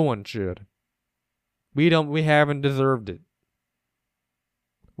 No one should. We haven't deserved it.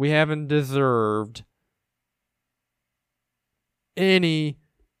 We haven't deserved any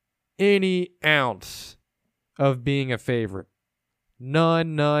ounce of being a favorite.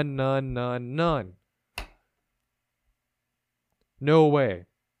 None. No way.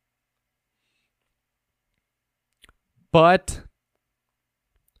 But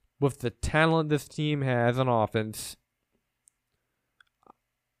with the talent this team has on offense,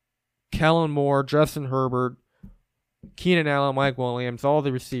 Kellen Moore, Justin Herbert, Keenan Allen, Mike Williams, all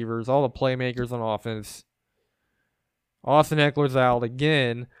the receivers, all the playmakers on offense. Austin Eckler's out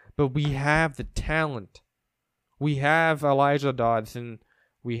again, but we have the talent. We have Elijah Dodson.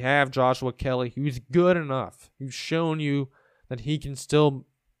 We have Joshua Kelly, who's good enough. Who's shown you that he can still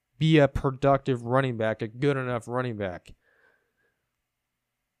be a productive running back, a good enough running back.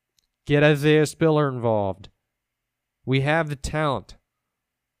 Get Isaiah Spiller involved. We have the talent.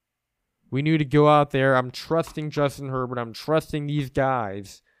 We need to go out there. I'm trusting Justin Herbert. I'm trusting these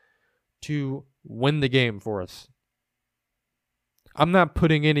guys to win the game for us. I'm not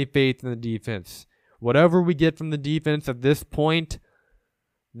putting any faith in the defense. Whatever we get from the defense at this point,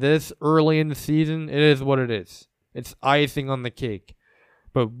 this early in the season, it is what it is. It's icing on the cake.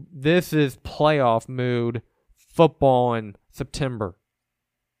 But this is playoff mood football in September.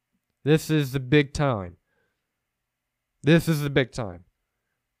 This is the big time. This is the big time.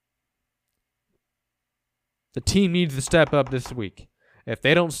 The team needs to step up this week. If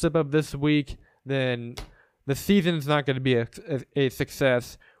they don't step up this week, then the season's not going to be a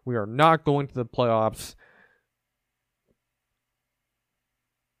success. We are not going to the playoffs.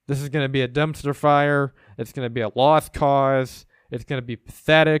 This is going to be a dumpster fire. It's going to be a lost cause. It's going to be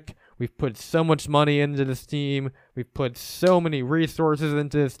pathetic. We've put so much money into this team. We've put so many resources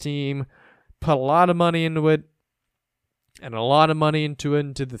into this team. Put a lot of money into it. And a lot of money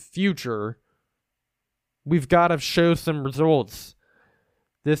into the future. We've got to show some results.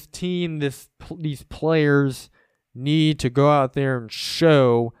 This team, these players need to go out there and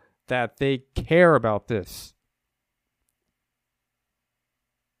show that they care about this.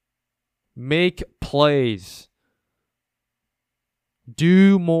 Make plays.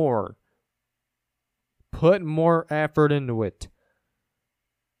 Do more. Put more effort into it.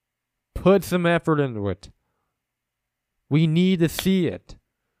 Put some effort into it. We need to see it.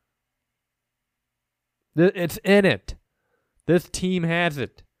 It's in it. This team has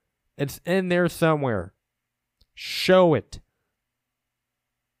it. It's in there somewhere. Show it.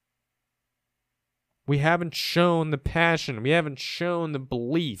 We haven't shown the passion. We haven't shown the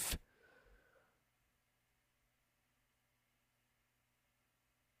belief.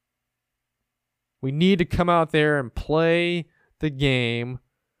 We need to come out there and play the game,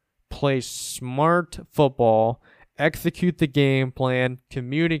 play smart football, execute the game plan,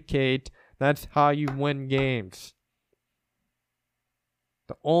 communicate. That's how you win games.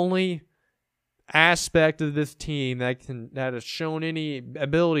 The only aspect of this team that has shown any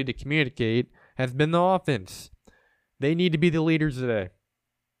ability to communicate has been the offense. They need to be the leaders today.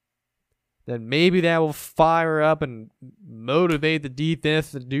 Then maybe that will fire up and motivate the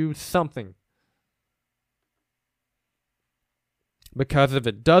defense to do something. Because if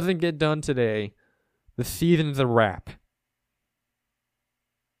it doesn't get done today, the season's a wrap.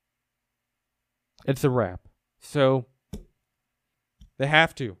 It's a wrap. So, they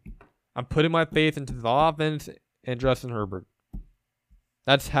have to. I'm putting my faith into the offense and Justin Herbert.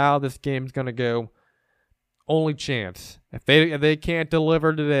 That's how this game's going to go. Only chance. If they can't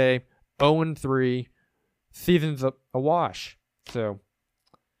deliver today, 0-3, season's a wash. So,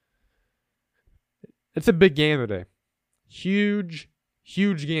 it's a big game today. Huge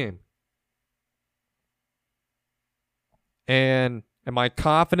game. And am I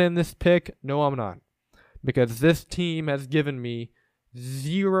confident in this pick? No, I'm not. Because this team has given me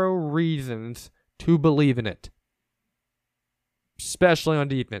zero reasons to believe in it, especially on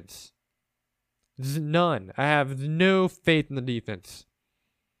defense. None. I have no faith in the defense.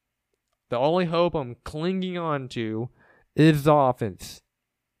 The only hope I'm clinging on to is the offense,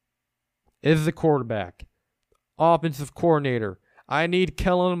 is the quarterback, offensive coordinator. I need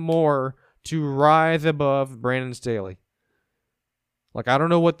Kellen Moore to rise above Brandon Staley. Like, I don't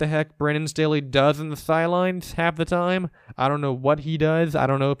know what the heck Brandon Staley does in the sidelines half the time. I don't know what he does. I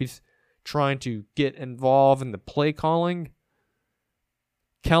don't know if he's trying to get involved in the play calling.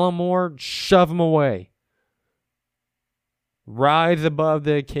 Kellen Moore, shove him away. Rise above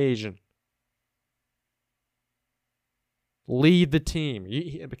the occasion. Lead the team.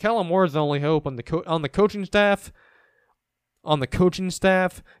 Kellen Moore is the only hope on the coaching staff. On the coaching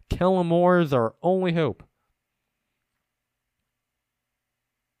staff, Kellen Moore is our only hope.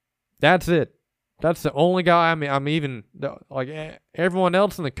 That's it. That's the only guy I'm even, like, everyone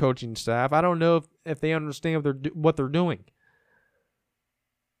else in the coaching staff, I don't know if they understand what they're doing.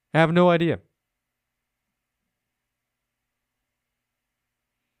 I have no idea.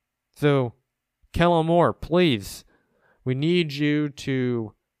 So, Kellen Moore, please, we need you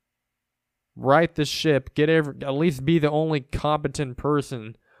to right the ship, at least be the only competent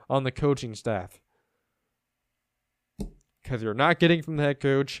person on the coaching staff. Because you're not getting from the head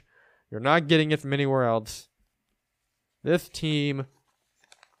coach. You're not getting it from anywhere else. This team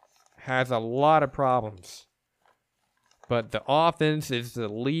has a lot of problems. But the offense is the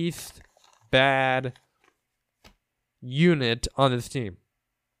least bad unit on this team.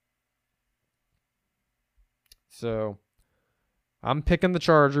 So, I'm picking the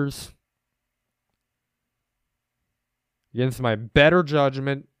Chargers. Against my better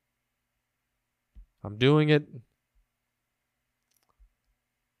judgment. I'm doing it.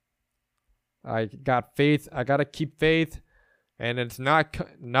 I got faith. I got to keep faith. And it's not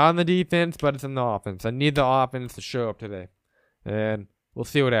in the defense, but it's in the offense. I need the offense to show up today. And we'll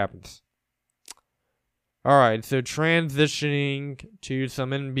see what happens. All right, so transitioning to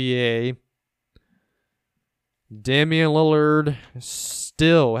some NBA. Damian Lillard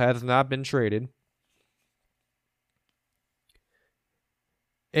still has not been traded.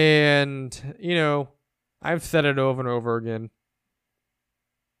 And, I've said it over and over again.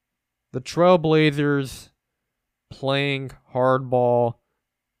 The Trailblazers playing hardball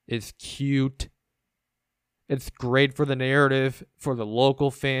is cute. It's great for the narrative, for the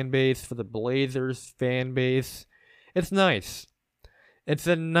local fan base, for the Blazers fan base. It's nice. It's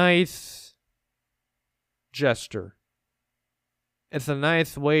a nice gesture. It's a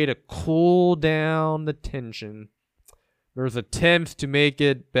nice way to cool down the tension. There's attempts to make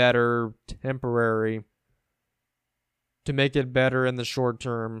it better, temporary, to make it better in the short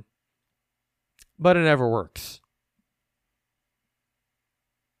term, but it never works.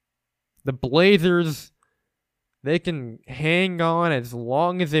 The Blazers, they can hang on as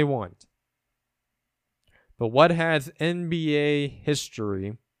long as they want. But what has NBA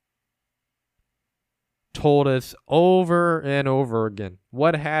history told us over and over again?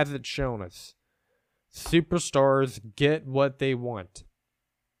 What has it shown us? Superstars get what they want.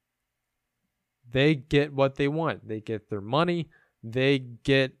 They get what they want. They get their money. They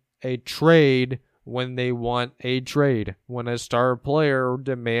get a trade when they want a trade. When a star player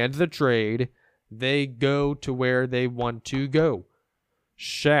demands a trade, they go to where they want to go.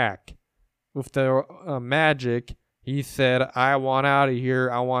 Shaq, with the Magic, he said, I want out of here.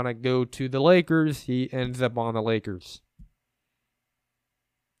 I want to go to the Lakers. He ends up on the Lakers.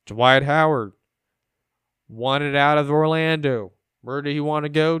 Dwight Howard wanted out of Orlando. Where did he want to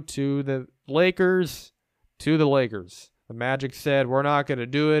go? To the Lakers? To the Lakers. The Magic said, we're not going to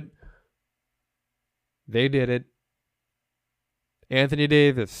do it. They did it. Anthony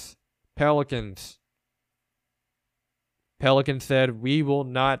Davis, Pelicans. Pelicans said, we will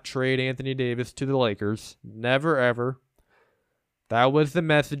not trade Anthony Davis to the Lakers. Never, ever. That was the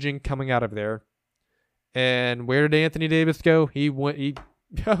messaging coming out of there. And where did Anthony Davis go? He's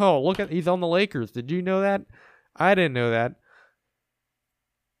on the Lakers. Did you know that? I didn't know that.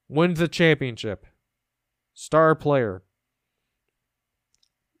 Wins the championship. Star player.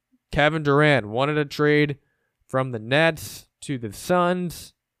 Kevin Durant wanted a trade from the Nets to the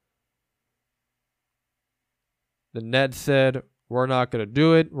Suns. The Nets said, we're not going to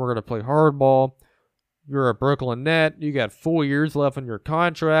do it. We're going to play hardball. You're a Brooklyn Net. You got 4 years left on your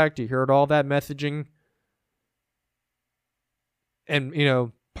contract. You heard all that messaging. And,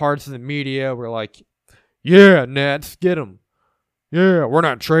 parts of the media were like, yeah, Nets, get him. Yeah, we're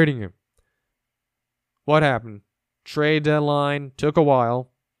not trading him. What happened? Trade deadline took a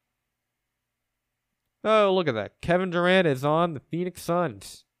while. Oh, look at that. Kevin Durant is on the Phoenix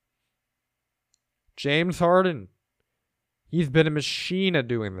Suns. James Harden. He's been a machine at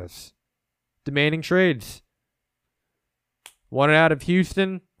doing this. Demanding trades. Wanted out of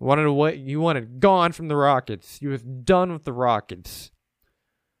Houston. Wanted away. You wanted gone from the Rockets. He was done with the Rockets.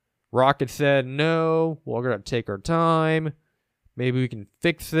 Rockets said, no, we're going to take our time. Maybe we can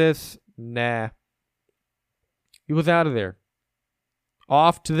fix this. Nah. He was out of there.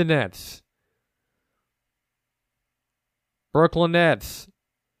 Off to the Nets. Brooklyn Nets.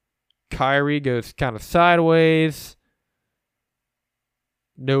 Kyrie goes kind of sideways.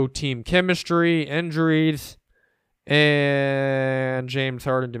 No team chemistry, injuries. And James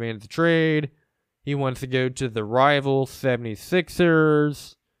Harden demands a trade. He wants to go to the rival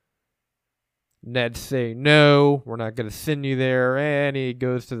 76ers. Nets say, no, we're not going to send you there. And he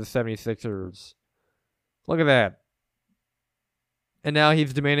goes to the 76ers. Look at that. And now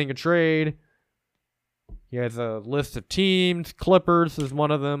he's demanding a trade. He has a list of teams. Clippers is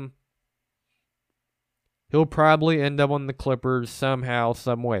one of them. He'll probably end up on the Clippers somehow,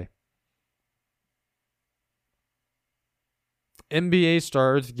 some way. NBA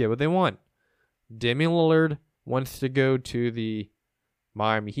stars get what they want. Damian Lillard wants to go to the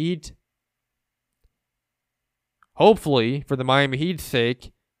Miami Heat. Hopefully, for the Miami Heat's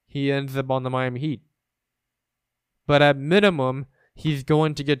sake, he ends up on the Miami Heat. But at minimum, he's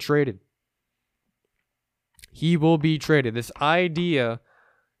going to get traded. He will be traded. This idea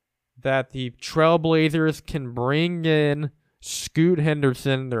that the Trailblazers can bring in Scoot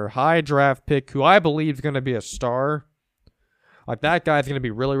Henderson, their high draft pick, who I believe is going to be a star. Like, that guy's going to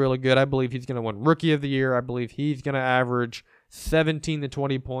be really, really good. I believe he's going to win Rookie of the Year. I believe he's going to average 17 to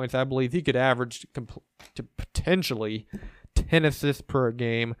 20 points. I believe he could average to potentially 10 assists per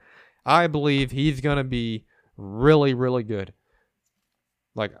game. I believe he's going to be really, really good.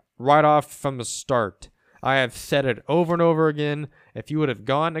 Like, right off from the start. I have said it over and over again. If he would have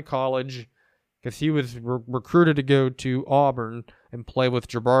gone to college, because he was recruited to go to Auburn and play with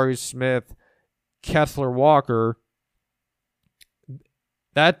Jabari Smith, Kessler Walker,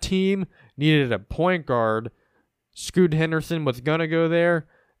 that team needed a point guard. Scoot Henderson was going to go there,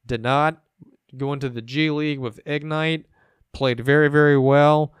 did not. Go into the G League with Ignite, played very, very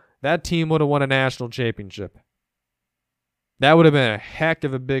well. That team would have won a national championship. That would have been a heck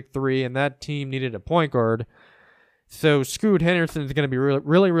of a big three, and that team needed a point guard. So Scoot Henderson is going to be really,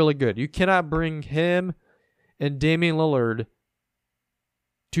 really, really good. You cannot bring him and Damian Lillard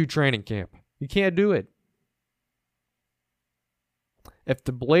to training camp. You can't do it. If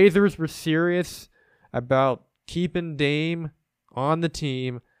the Blazers were serious about keeping Dame on the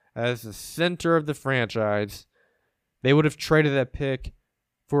team as the center of the franchise, they would have traded that pick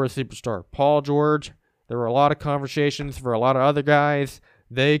for a superstar. Paul George, there were a lot of conversations for a lot of other guys.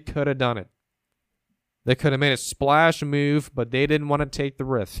 They could have done it. They could have made a splash move, but they didn't want to take the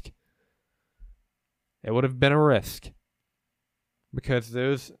risk. It would have been a risk. Because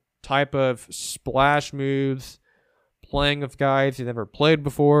those type of splash moves, playing with guys you never played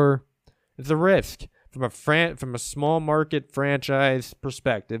before, it's a risk. From a small market franchise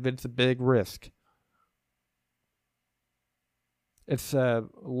perspective, it's a big risk. It's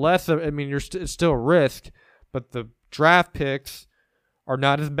less of, it's still a risk, but the draft picks are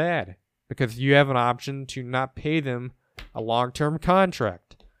not as bad because you have an option to not pay them a long-term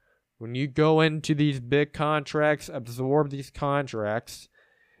contract. When you go into these big contracts, absorb these contracts,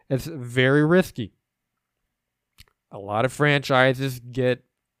 it's very risky. A lot of franchises get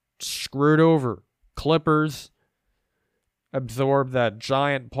screwed over. Clippers absorb that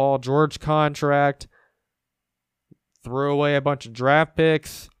giant Paul George contract, threw away a bunch of draft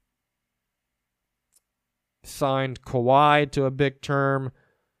picks, signed Kawhi to a big term,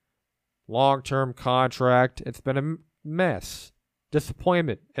 long-term contract. It's been a mess.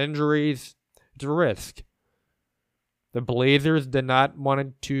 Disappointment, injuries, it's a risk. The Blazers did not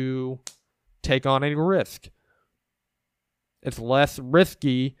want to take on any risk. It's less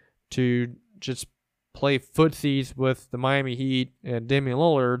risky to just play footsies with the Miami Heat and Damian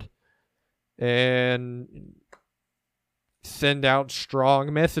Lillard and send out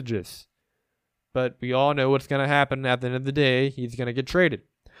strong messages. But we all know what's going to happen at the end of the day. He's going to get traded.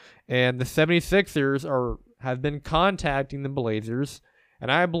 And the 76ers have been contacting the Blazers,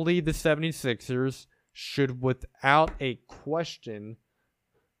 and I believe the 76ers should, without a question,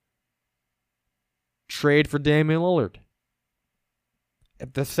 trade for Damian Lillard.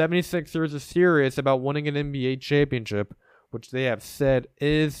 If the 76ers are serious about winning an NBA championship, which they have said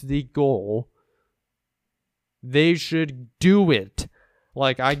is the goal, they should do it.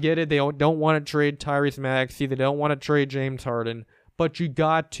 Like, I get it. They don't want to trade Tyrese Maxey. They don't want to trade James Harden. But you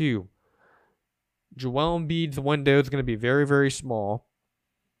got to. Joel Embiid's window is going to be very, very small.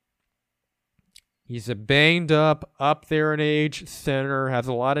 He's a banged up there in age center, has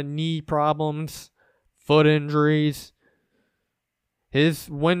a lot of knee problems, foot injuries. His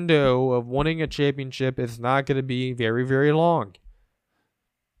window of winning a championship is not going to be very, very long.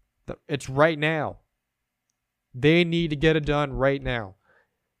 It's right now. They need to get it done right now.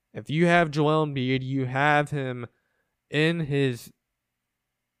 If you have Joel Embiid, you have him in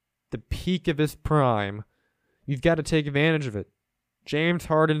the peak of his prime. You've got to take advantage of it. James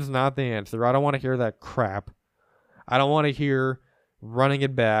Harden's not the answer. I don't want to hear that crap. I don't want to hear running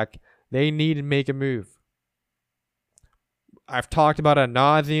it back. They need to make a move. I've talked about ad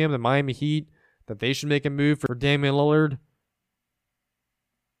nauseum, the Miami Heat, that they should make a move for Damian Lillard.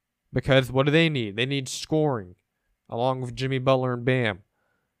 Because what do they need? They need scoring, along with Jimmy Butler and Bam.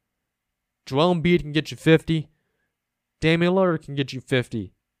 Joel Embiid can get you 50. Damian Lillard can get you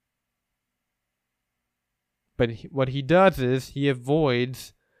 50. But what he does is he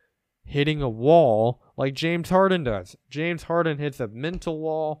avoids hitting a wall like James Harden does. James Harden hits a mental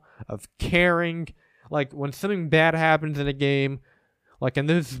wall of caring. Like when something bad happens in a game, like in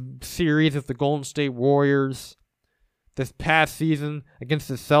this series with the Golden State Warriors, this past season against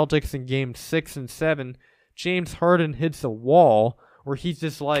the Celtics in Game 6 and 7, James Harden hits a wall where he's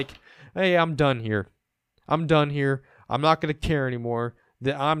just like, hey, I'm done here. I'm done here. I'm not going to care anymore.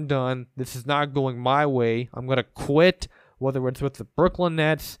 I'm done. This is not going my way. I'm going to quit, whether it's with the Brooklyn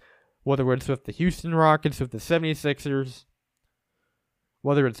Nets, whether it's with the Houston Rockets, with the 76ers,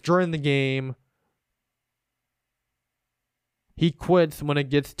 whether it's during the game. He quits when it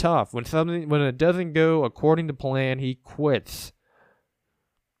gets tough. When it doesn't go according to plan, he quits.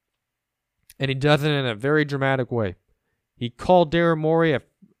 And he does it in a very dramatic way. He called Daryl Morey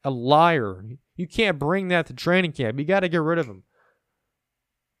a liar. You can't bring that to training camp. You got to get rid of him.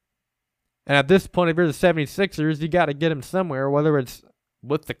 And at this point, if you're the 76ers, you got to get him somewhere, whether it's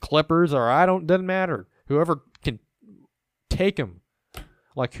with the Clippers or doesn't matter. Whoever can take him.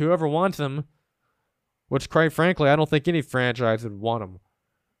 Like whoever wants him. Which, quite frankly, I don't think any franchise would want him.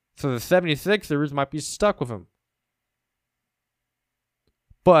 So the 76ers might be stuck with him.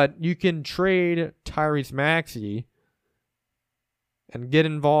 But you can trade Tyrese Maxey and get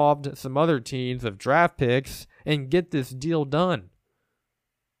involved some other teams of draft picks and get this deal done.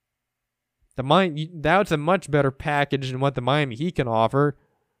 That's a much better package than what the Miami Heat can offer.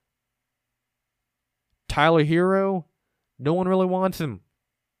 Tyler Hero, no one really wants him.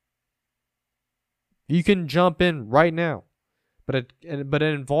 You can jump in right now, but it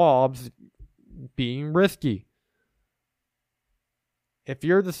involves being risky. If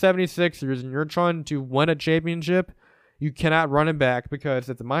you're the 76ers and you're trying to win a championship, you cannot run it back, because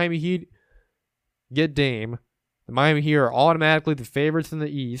if the Miami Heat get Dame, the Miami Heat are automatically the favorites in the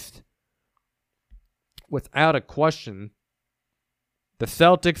East, without a question. The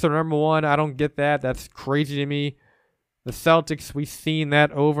Celtics are number one. I don't get that. That's crazy to me. The Celtics, we've seen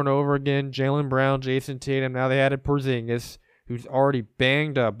that over and over again. Jaylen Brown, Jason Tatum. Now they added Porzingis, who's already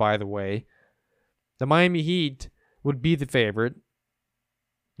banged up, by the way. The Miami Heat would be the favorite.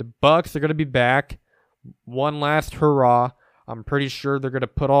 The Bucks are going to be back. One last hurrah. I'm pretty sure they're going to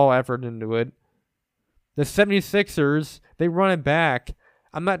put all effort into it. The 76ers, they run it back.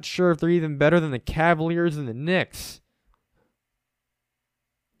 I'm not sure if they're even better than the Cavaliers and the Knicks.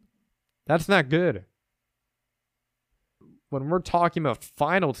 That's not good. When we're talking about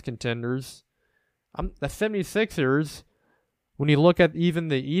finals contenders, the 76ers, when you look at even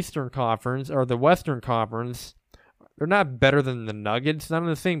the Eastern Conference or the Western Conference, they're not better than the Nuggets, not on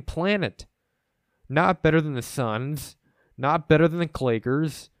the same planet. Not better than the Suns, not better than the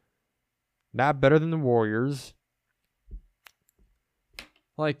Lakers, not better than the Warriors.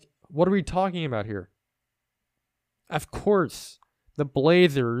 Like, what are we talking about here? Of course, the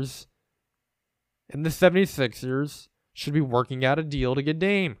Blazers and the 76ers should be working out a deal to get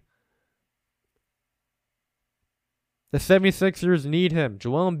Dame. The 76ers need him.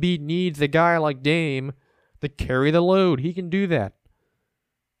 Joel Embiid needs a guy like Dame to carry the load. He can do that.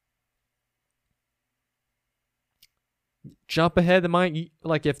 Jump ahead.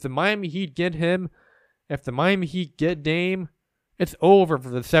 If the Miami Heat get him, if the Miami Heat get Dame, it's over for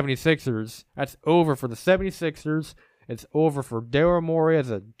the 76ers. That's over for the 76ers. It's over for Daryl Morey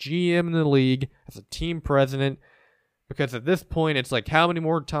as a GM in the league, as a team president. Because at this point, it's like, how many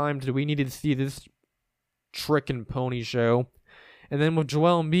more times do we need to see this trick and pony show? And then with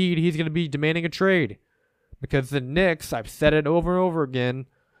Joel Embiid, he's going to be demanding a trade. Because the Knicks, I've said it over and over again,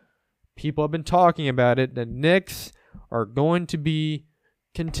 people have been talking about it, the Knicks are going to be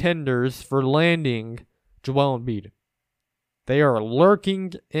contenders for landing Joel Embiid. They are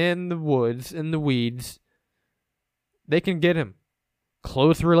lurking in the woods, in the weeds. They can get him.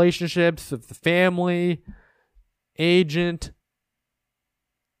 Close relationships with the family, agent.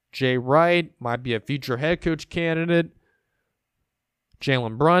 Jay Wright might be a future head coach candidate.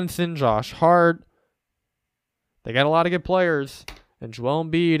 Jalen Brunson, Josh Hart. They got a lot of good players. And Joel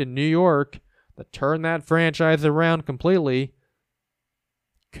Embiid in New York that turned that franchise around completely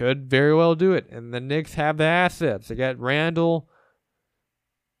could very well do it. And the Knicks have the assets. They got Randall.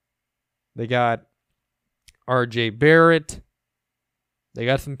 They got RJ Barrett. They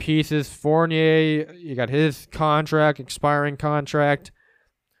got some pieces. Fournier, you got his contract, expiring contract.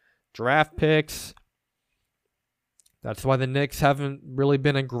 Draft picks. That's why the Knicks haven't really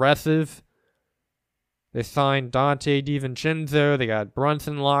been aggressive. They signed Dante DiVincenzo. They got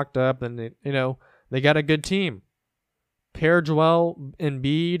Brunson locked up. And, they got a good team. Pair Joel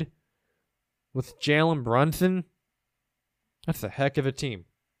Embiid with Jalen Brunson. That's a heck of a team.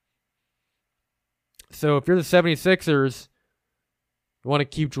 So if you're the 76ers, you want to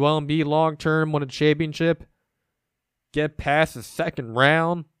keep Joel Embiid long-term, win a championship, get past the second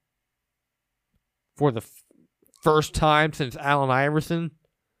round for the first time since Allen Iverson,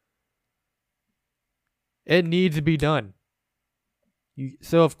 it needs to be done.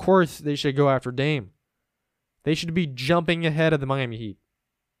 So, of course, they should go after Dame. They should be jumping ahead of the Miami Heat.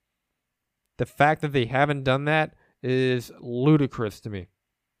 The fact that they haven't done that is ludicrous to me.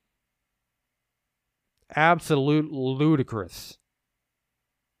 Absolute ludicrous.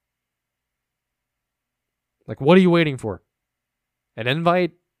 Like, what are you waiting for? An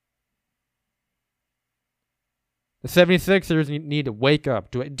invite? The 76ers need to wake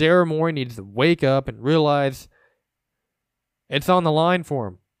up. Daryl Morey needs to wake up and realize it's on the line for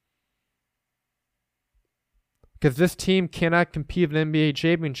him. Because this team cannot compete for an NBA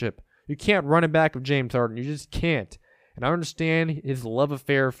championship. You can't run it back with James Harden. You just can't. And I understand his love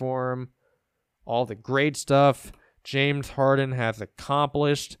affair for him. All the great stuff James Harden has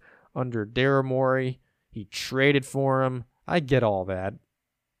accomplished under Daryl Morey. He traded for him. I get all that.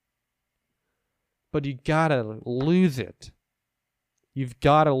 But you gotta lose it. You've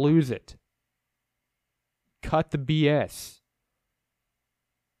gotta lose it. Cut the BS.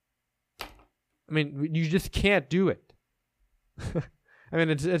 I mean, you just can't do it. I mean,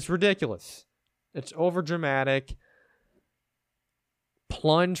 it's ridiculous. It's overdramatic.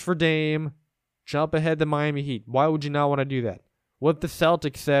 Plunge for Dame. Jump ahead the Miami Heat. Why would you not want to do that? What if the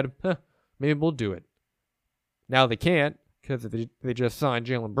Celtics said, maybe we'll do it. Now they can't because they just signed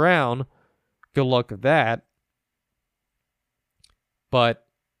Jaylen Brown. Good luck with that. But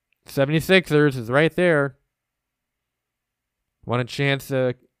 76ers is right there. Want a chance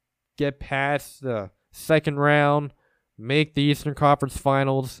to get past the second round, make the Eastern Conference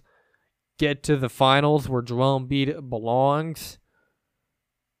Finals, get to the finals where Joel Embiid belongs,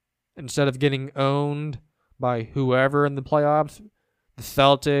 instead of getting owned by whoever in the playoffs, the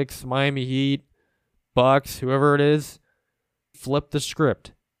Celtics, Miami Heat, Bucks, whoever it is, flip the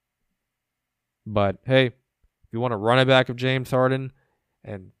script. But hey, if you want to run it back of James Harden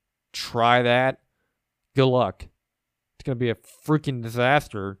and try that, good luck. It's going to be a freaking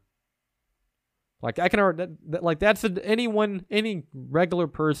disaster. Like, I can already, that's any regular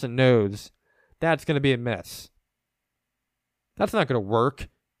person knows that's going to be a mess. That's not going to work.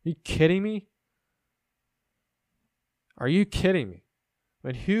 Are you kidding me? Are you kidding me? I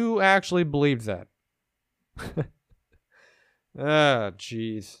mean, who actually believes that? Ah,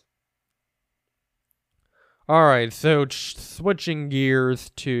 jeez. All right, so switching gears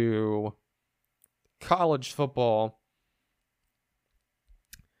to college football.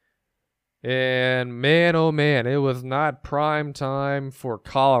 And man, oh man, it was not prime time for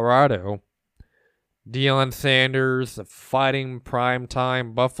Colorado. Deion Sanders, the fighting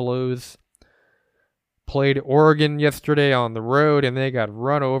primetime Buffaloes, played Oregon yesterday on the road, and they got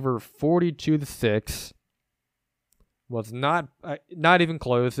run over 42-6. Was not even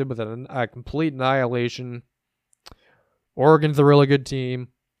close. It was a complete annihilation. Oregon's a really good team.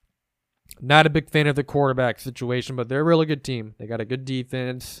 Not a big fan of the quarterback situation, but they're a really good team. They got a good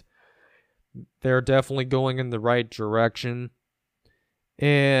defense. They're definitely going in the right direction.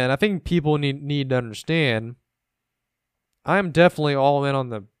 And I think people need to understand, I'm definitely all in on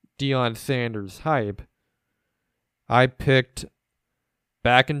the Deion Sanders hype. I picked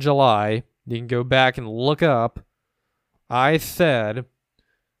back in July, you can go back and look up, I said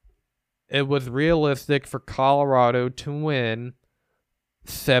it was realistic for Colorado to win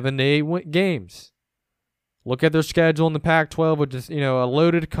 7 to 8 games. Look at their schedule in the Pac-12, which is, a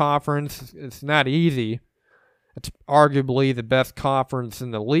loaded conference. It's not easy. It's arguably the best conference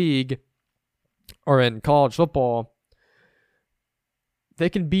in the league or in college football. they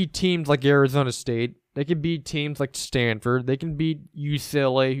can beat teams like Arizona State. They can beat teams like Stanford. They can beat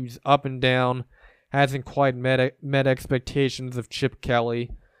UCLA, who's up and down, hasn't quite met expectations of Chip Kelly.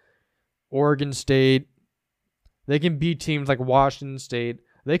 Oregon State. They can beat teams like Washington State.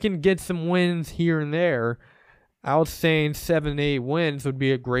 They can get some wins here and there. I was saying 7, 8 wins would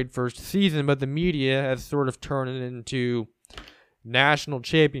be a great first season, but the media has sort of turned it into national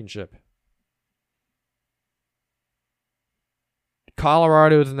championship.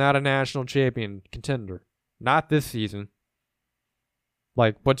 Colorado is not a national champion contender. Not this season.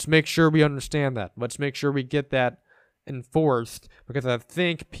 Like, let's make sure we understand that. Let's make sure we get that enforced, because I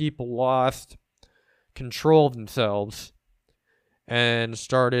think people lost control of themselves and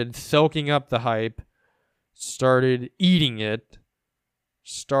started soaking up the hype, started eating it,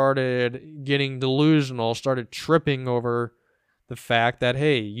 started getting delusional, started tripping over the fact that,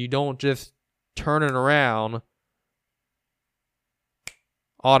 hey, you don't just turn it around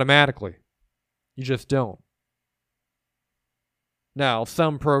automatically. You just don't. Now,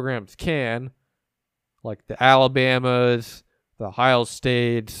 some programs can, like the Alabamas, the Ohio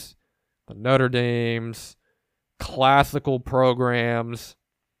States, the Notre Dames, classical programs.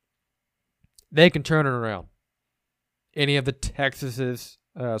 They can turn it around. Any of the Texas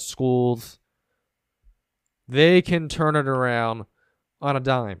schools, they can turn it around on a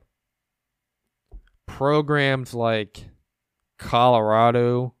dime. Programs like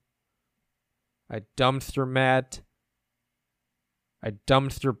Colorado, a dumpster mat, a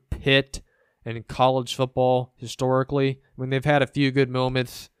dumpster pit in college football historically. I mean, they've had a few good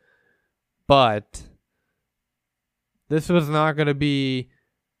moments, but this was not going to be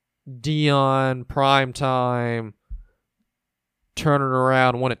Dion primetime, turn it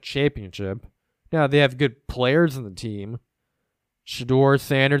around, win a championship. Now, they have good players in the team. Shedeur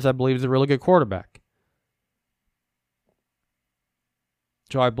Sanders, I believe, is a really good quarterback.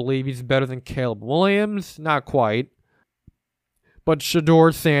 Do I believe he's better than Caleb Williams? Not quite. But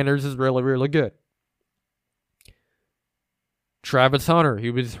Shedeur Sanders is really, really good. Travis Hunter, he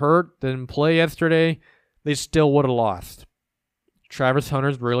was hurt, didn't play yesterday. They still would have lost. Travis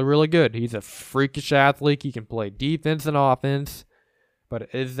Hunter's really, really good. He's a freakish athlete. He can play defense and offense.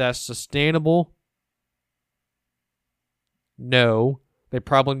 But is that sustainable? No. They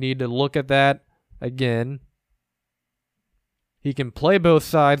probably need to look at that again. He can play both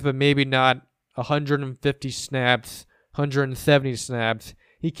sides, but maybe not 150 snaps, 170 snaps.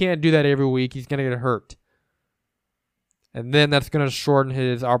 He can't do that every week. He's going to get hurt. And then that's going to shorten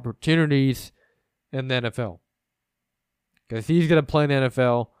his opportunities in the NFL. Because he's going to play in the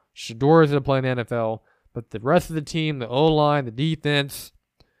NFL. Shedeur is going to play in the NFL. But the rest of the team, the O-line, the defense,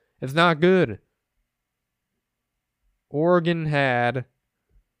 is not good. Oregon had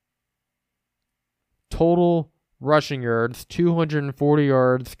total rushing yards, 240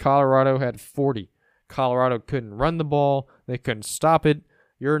 yards. Colorado had 40. Colorado couldn't run the ball. They couldn't stop it.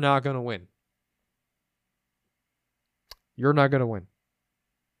 You're not going to win. You're not going to win.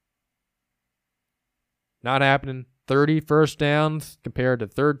 Not happening. 30 first downs compared to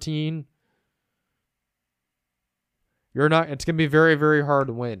 13. You're not. It's going to be very, very hard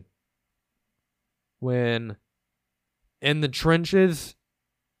to win. When in the trenches,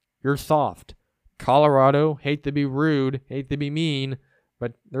 you're soft. Colorado, hate to be rude, hate to be mean,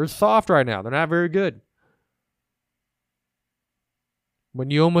 but they're soft right now. They're not very good.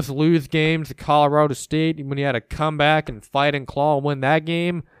 When you almost lose games to Colorado State, when you had to come back and fight and claw and win that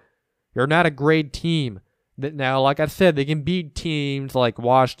game, you're not a great team. Now, like I said, they can beat teams like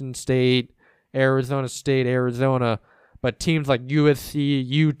Washington State, Arizona, but teams like USC,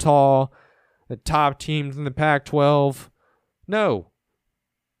 Utah, the top teams in the Pac-12, no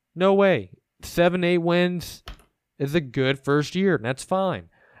way. 7, 8 wins is a good first year, and that's fine.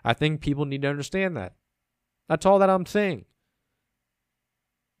 I think people need to understand that. That's all that I'm saying.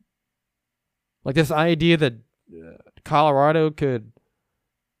 Like this idea that Colorado could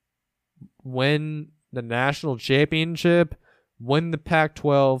win the national championship, win the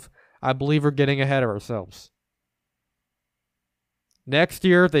Pac-12, I believe we're getting ahead of ourselves. Next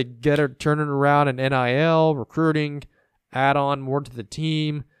year, if they turn it around in NIL, recruiting, add on more to the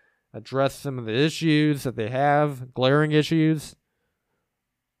team, address some of the issues that they have, glaring issues,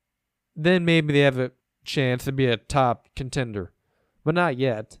 then maybe they have a chance to be a top contender. But not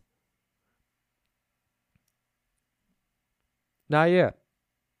yet. Not yet.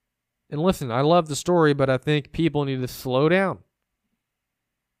 And listen, I love the story, but I think people need to slow down.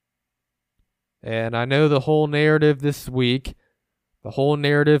 And I know the whole narrative this week, the whole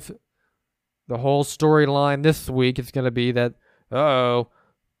storyline this week is going to be that,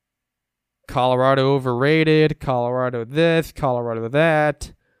 Colorado overrated, Colorado this, Colorado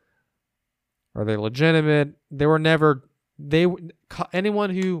that. Are they legitimate? They were never. Anyone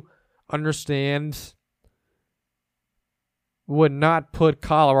who understands would not put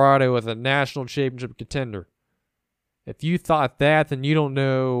Colorado as a national championship contender. If you thought that, then you don't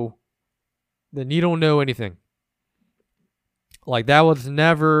know. Then you don't know anything. Like, that was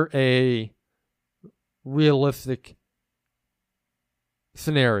never a realistic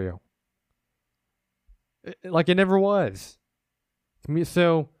scenario. Like, it never was.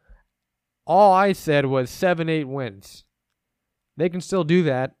 So, all I said was 7-8 wins. They can still do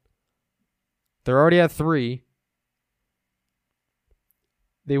that. They're already at 3.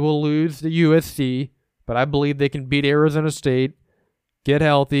 They will lose to USC, but I believe they can beat Arizona State, get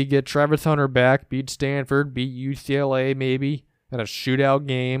healthy, get Travis Hunter back, beat Stanford, beat UCLA maybe in a shootout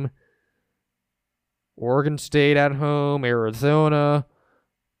game. Oregon State at home, Arizona,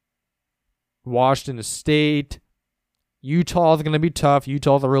 Washington State. Utah's going to be tough.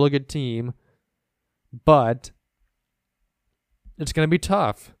 Utah's a really good team, but it's going to be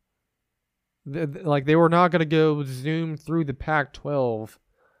tough. Like, they were not going to go zoom through the Pac-12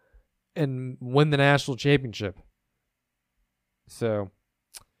 and win the national championship. So,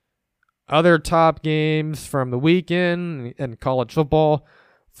 other top games from the weekend in college football: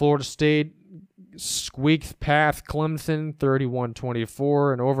 Florida State squeaks past Clemson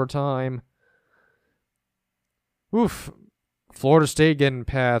 31-24 in overtime. Oof. Florida State getting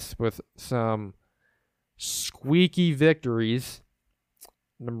past with some squeaky victories.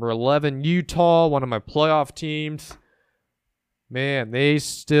 Number 11, Utah, one of my playoff teams. Man, they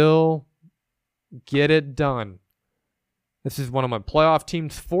still get it done. This is one of my playoff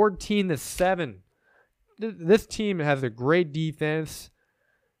teams, 14-7. This team has a great defense.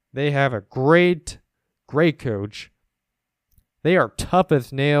 They have a great coach. They are tough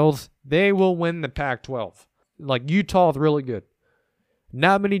as nails. They will win the Pac-12. Like, Utah is really good.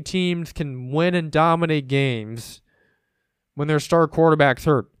 Not many teams can win and dominate games when their star quarterback's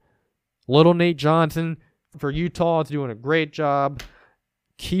hurt. Little Nate Johnson for Utah is doing a great job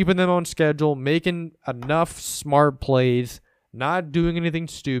keeping them on schedule, making enough smart plays, not doing anything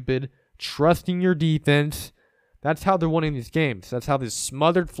stupid, trusting your defense. That's how they're winning these games. That's how they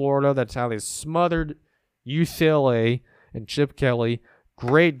smothered Florida. That's how they smothered UCLA and Chip Kelly.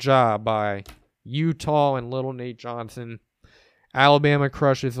 Great job by Utah and Little Nate Johnson. Alabama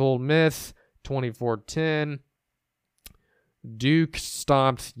crushes Ole Miss 24-10. Duke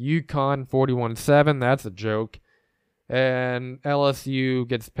stomps UConn 41-7. That's a joke. And LSU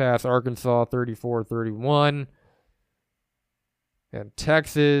gets past Arkansas 34-31. And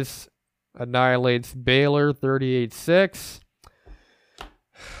Texas annihilates Baylor 38-6.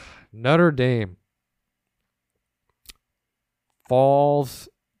 Notre Dame falls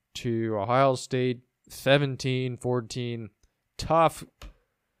to Ohio State 17-14. Tough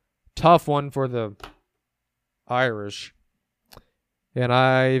one for the Irish. And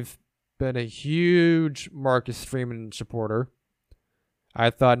I've been a huge Marcus Freeman supporter. I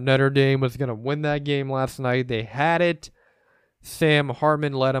thought Notre Dame was going to win that game last night. They had it. Sam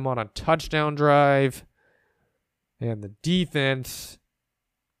Hartman led them on a touchdown drive. And the defense,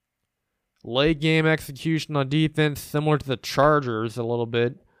 late game execution on defense, similar to the Chargers a little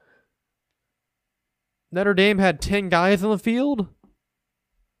bit. Notre Dame had 10 guys on the field.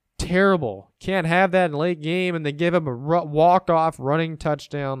 Terrible. Can't have that in late game, and they give up a walk-off running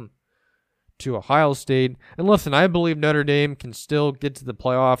touchdown to Ohio State. And listen, I believe Notre Dame can still get to the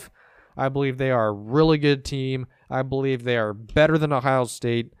playoff. I believe they are a really good team. I believe they are better than Ohio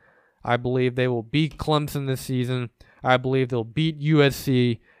State. I believe they will beat Clemson this season. I believe they'll beat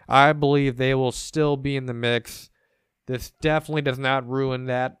USC. I believe they will still be in the mix. This definitely does not ruin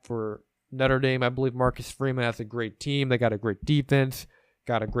that for Notre Dame. I believe Marcus Freeman has a great team. They got a great defense,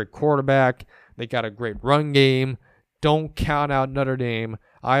 got a great quarterback. They got a great run game. Don't count out Notre Dame.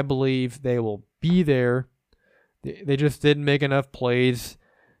 I believe they will be there. They just didn't make enough plays.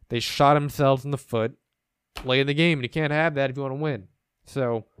 They shot themselves in the foot late in the game, and you can't have that if you want to win.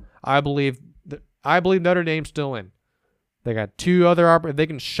 So I believe Notre Dame's still in. They got two other opportunities. They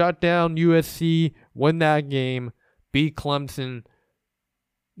can shut down USC, win that game, beat Clemson.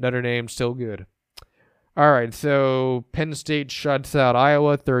 Notre Dame's still good. All right, so Penn State shuts out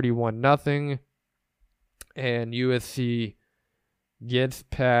Iowa 31-0, and USC gets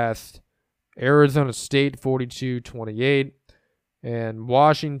past Arizona State 42-28, and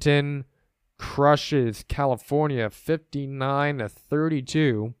Washington crushes California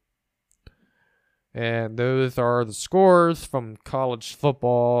 59-32. And those are the scores from college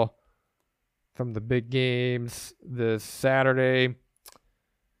football from the big games this Saturday.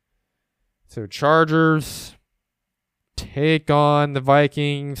 So Chargers take on the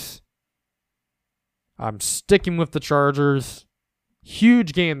Vikings. I'm sticking with the Chargers.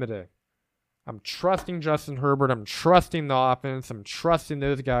 Huge game today. I'm trusting Justin Herbert. I'm trusting the offense. I'm trusting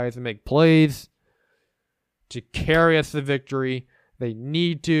those guys to make plays to carry us to victory. They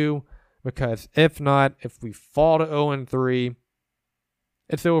need to, because if not, if we fall to 0-3,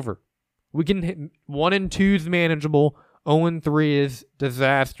 it's over. We can hit 1-2 is manageable. 0-3 is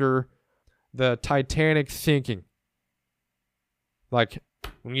disaster. The Titanic's sinking. Like,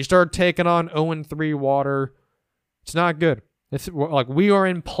 when you start taking on 0-3 water, it's not good. It's like we are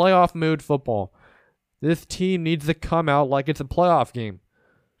in playoff mode football. This team needs to come out like it's a playoff game.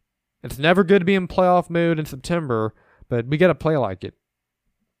 It's never good to be in playoff mode in September, but we got to play like it.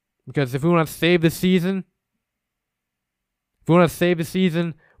 Because if we want to save the season,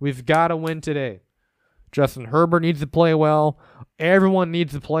 we've got to win today. Justin Herbert needs to play well. Everyone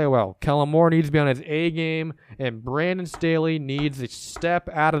needs to play well. Kellen Moore needs to be on his A game, and Brandon Staley needs to step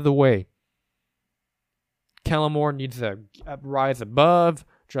out of the way. Kellen Moore needs to rise above.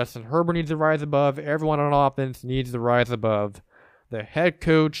 Justin Herbert needs to rise above. Everyone on offense needs to rise above. The head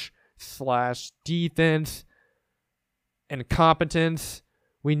coach / defense incompetence,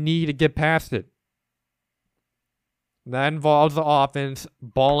 we need to get past it. That involves the offense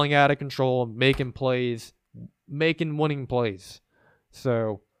balling out of control, making plays, making winning plays.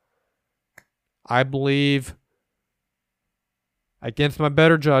 So, I believe, against my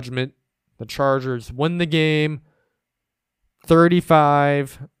better judgment, the Chargers win the game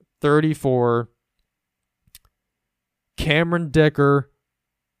 35-34. Cameron Dicker,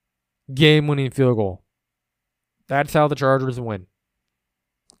 game-winning field goal. That's how the Chargers win.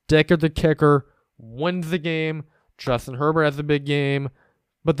 Dicker, the kicker, wins the game. Justin Herbert has a big game,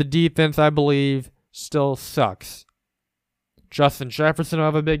 but the defense, I believe, still sucks. Justin Jefferson will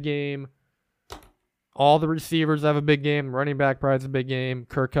have a big game. All the receivers have a big game. Running back probably has a big game.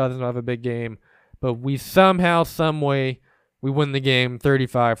 Kirk Cousins will have a big game. But we somehow, some way, we win the game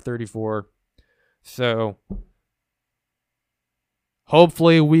 35-34. So,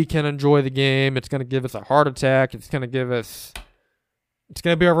 hopefully we can enjoy the game. It's going to give us a heart attack. It's going to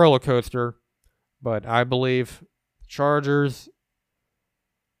be a roller coaster. But I believe Chargers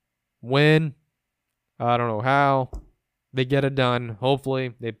win. I don't know how. They get it done.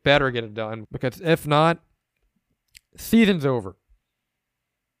 Hopefully, they better get it done. Because if not, season's over.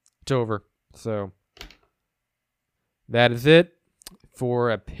 It's over. So, that is it for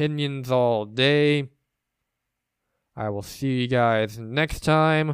Opinions All Day. I will see you guys next time.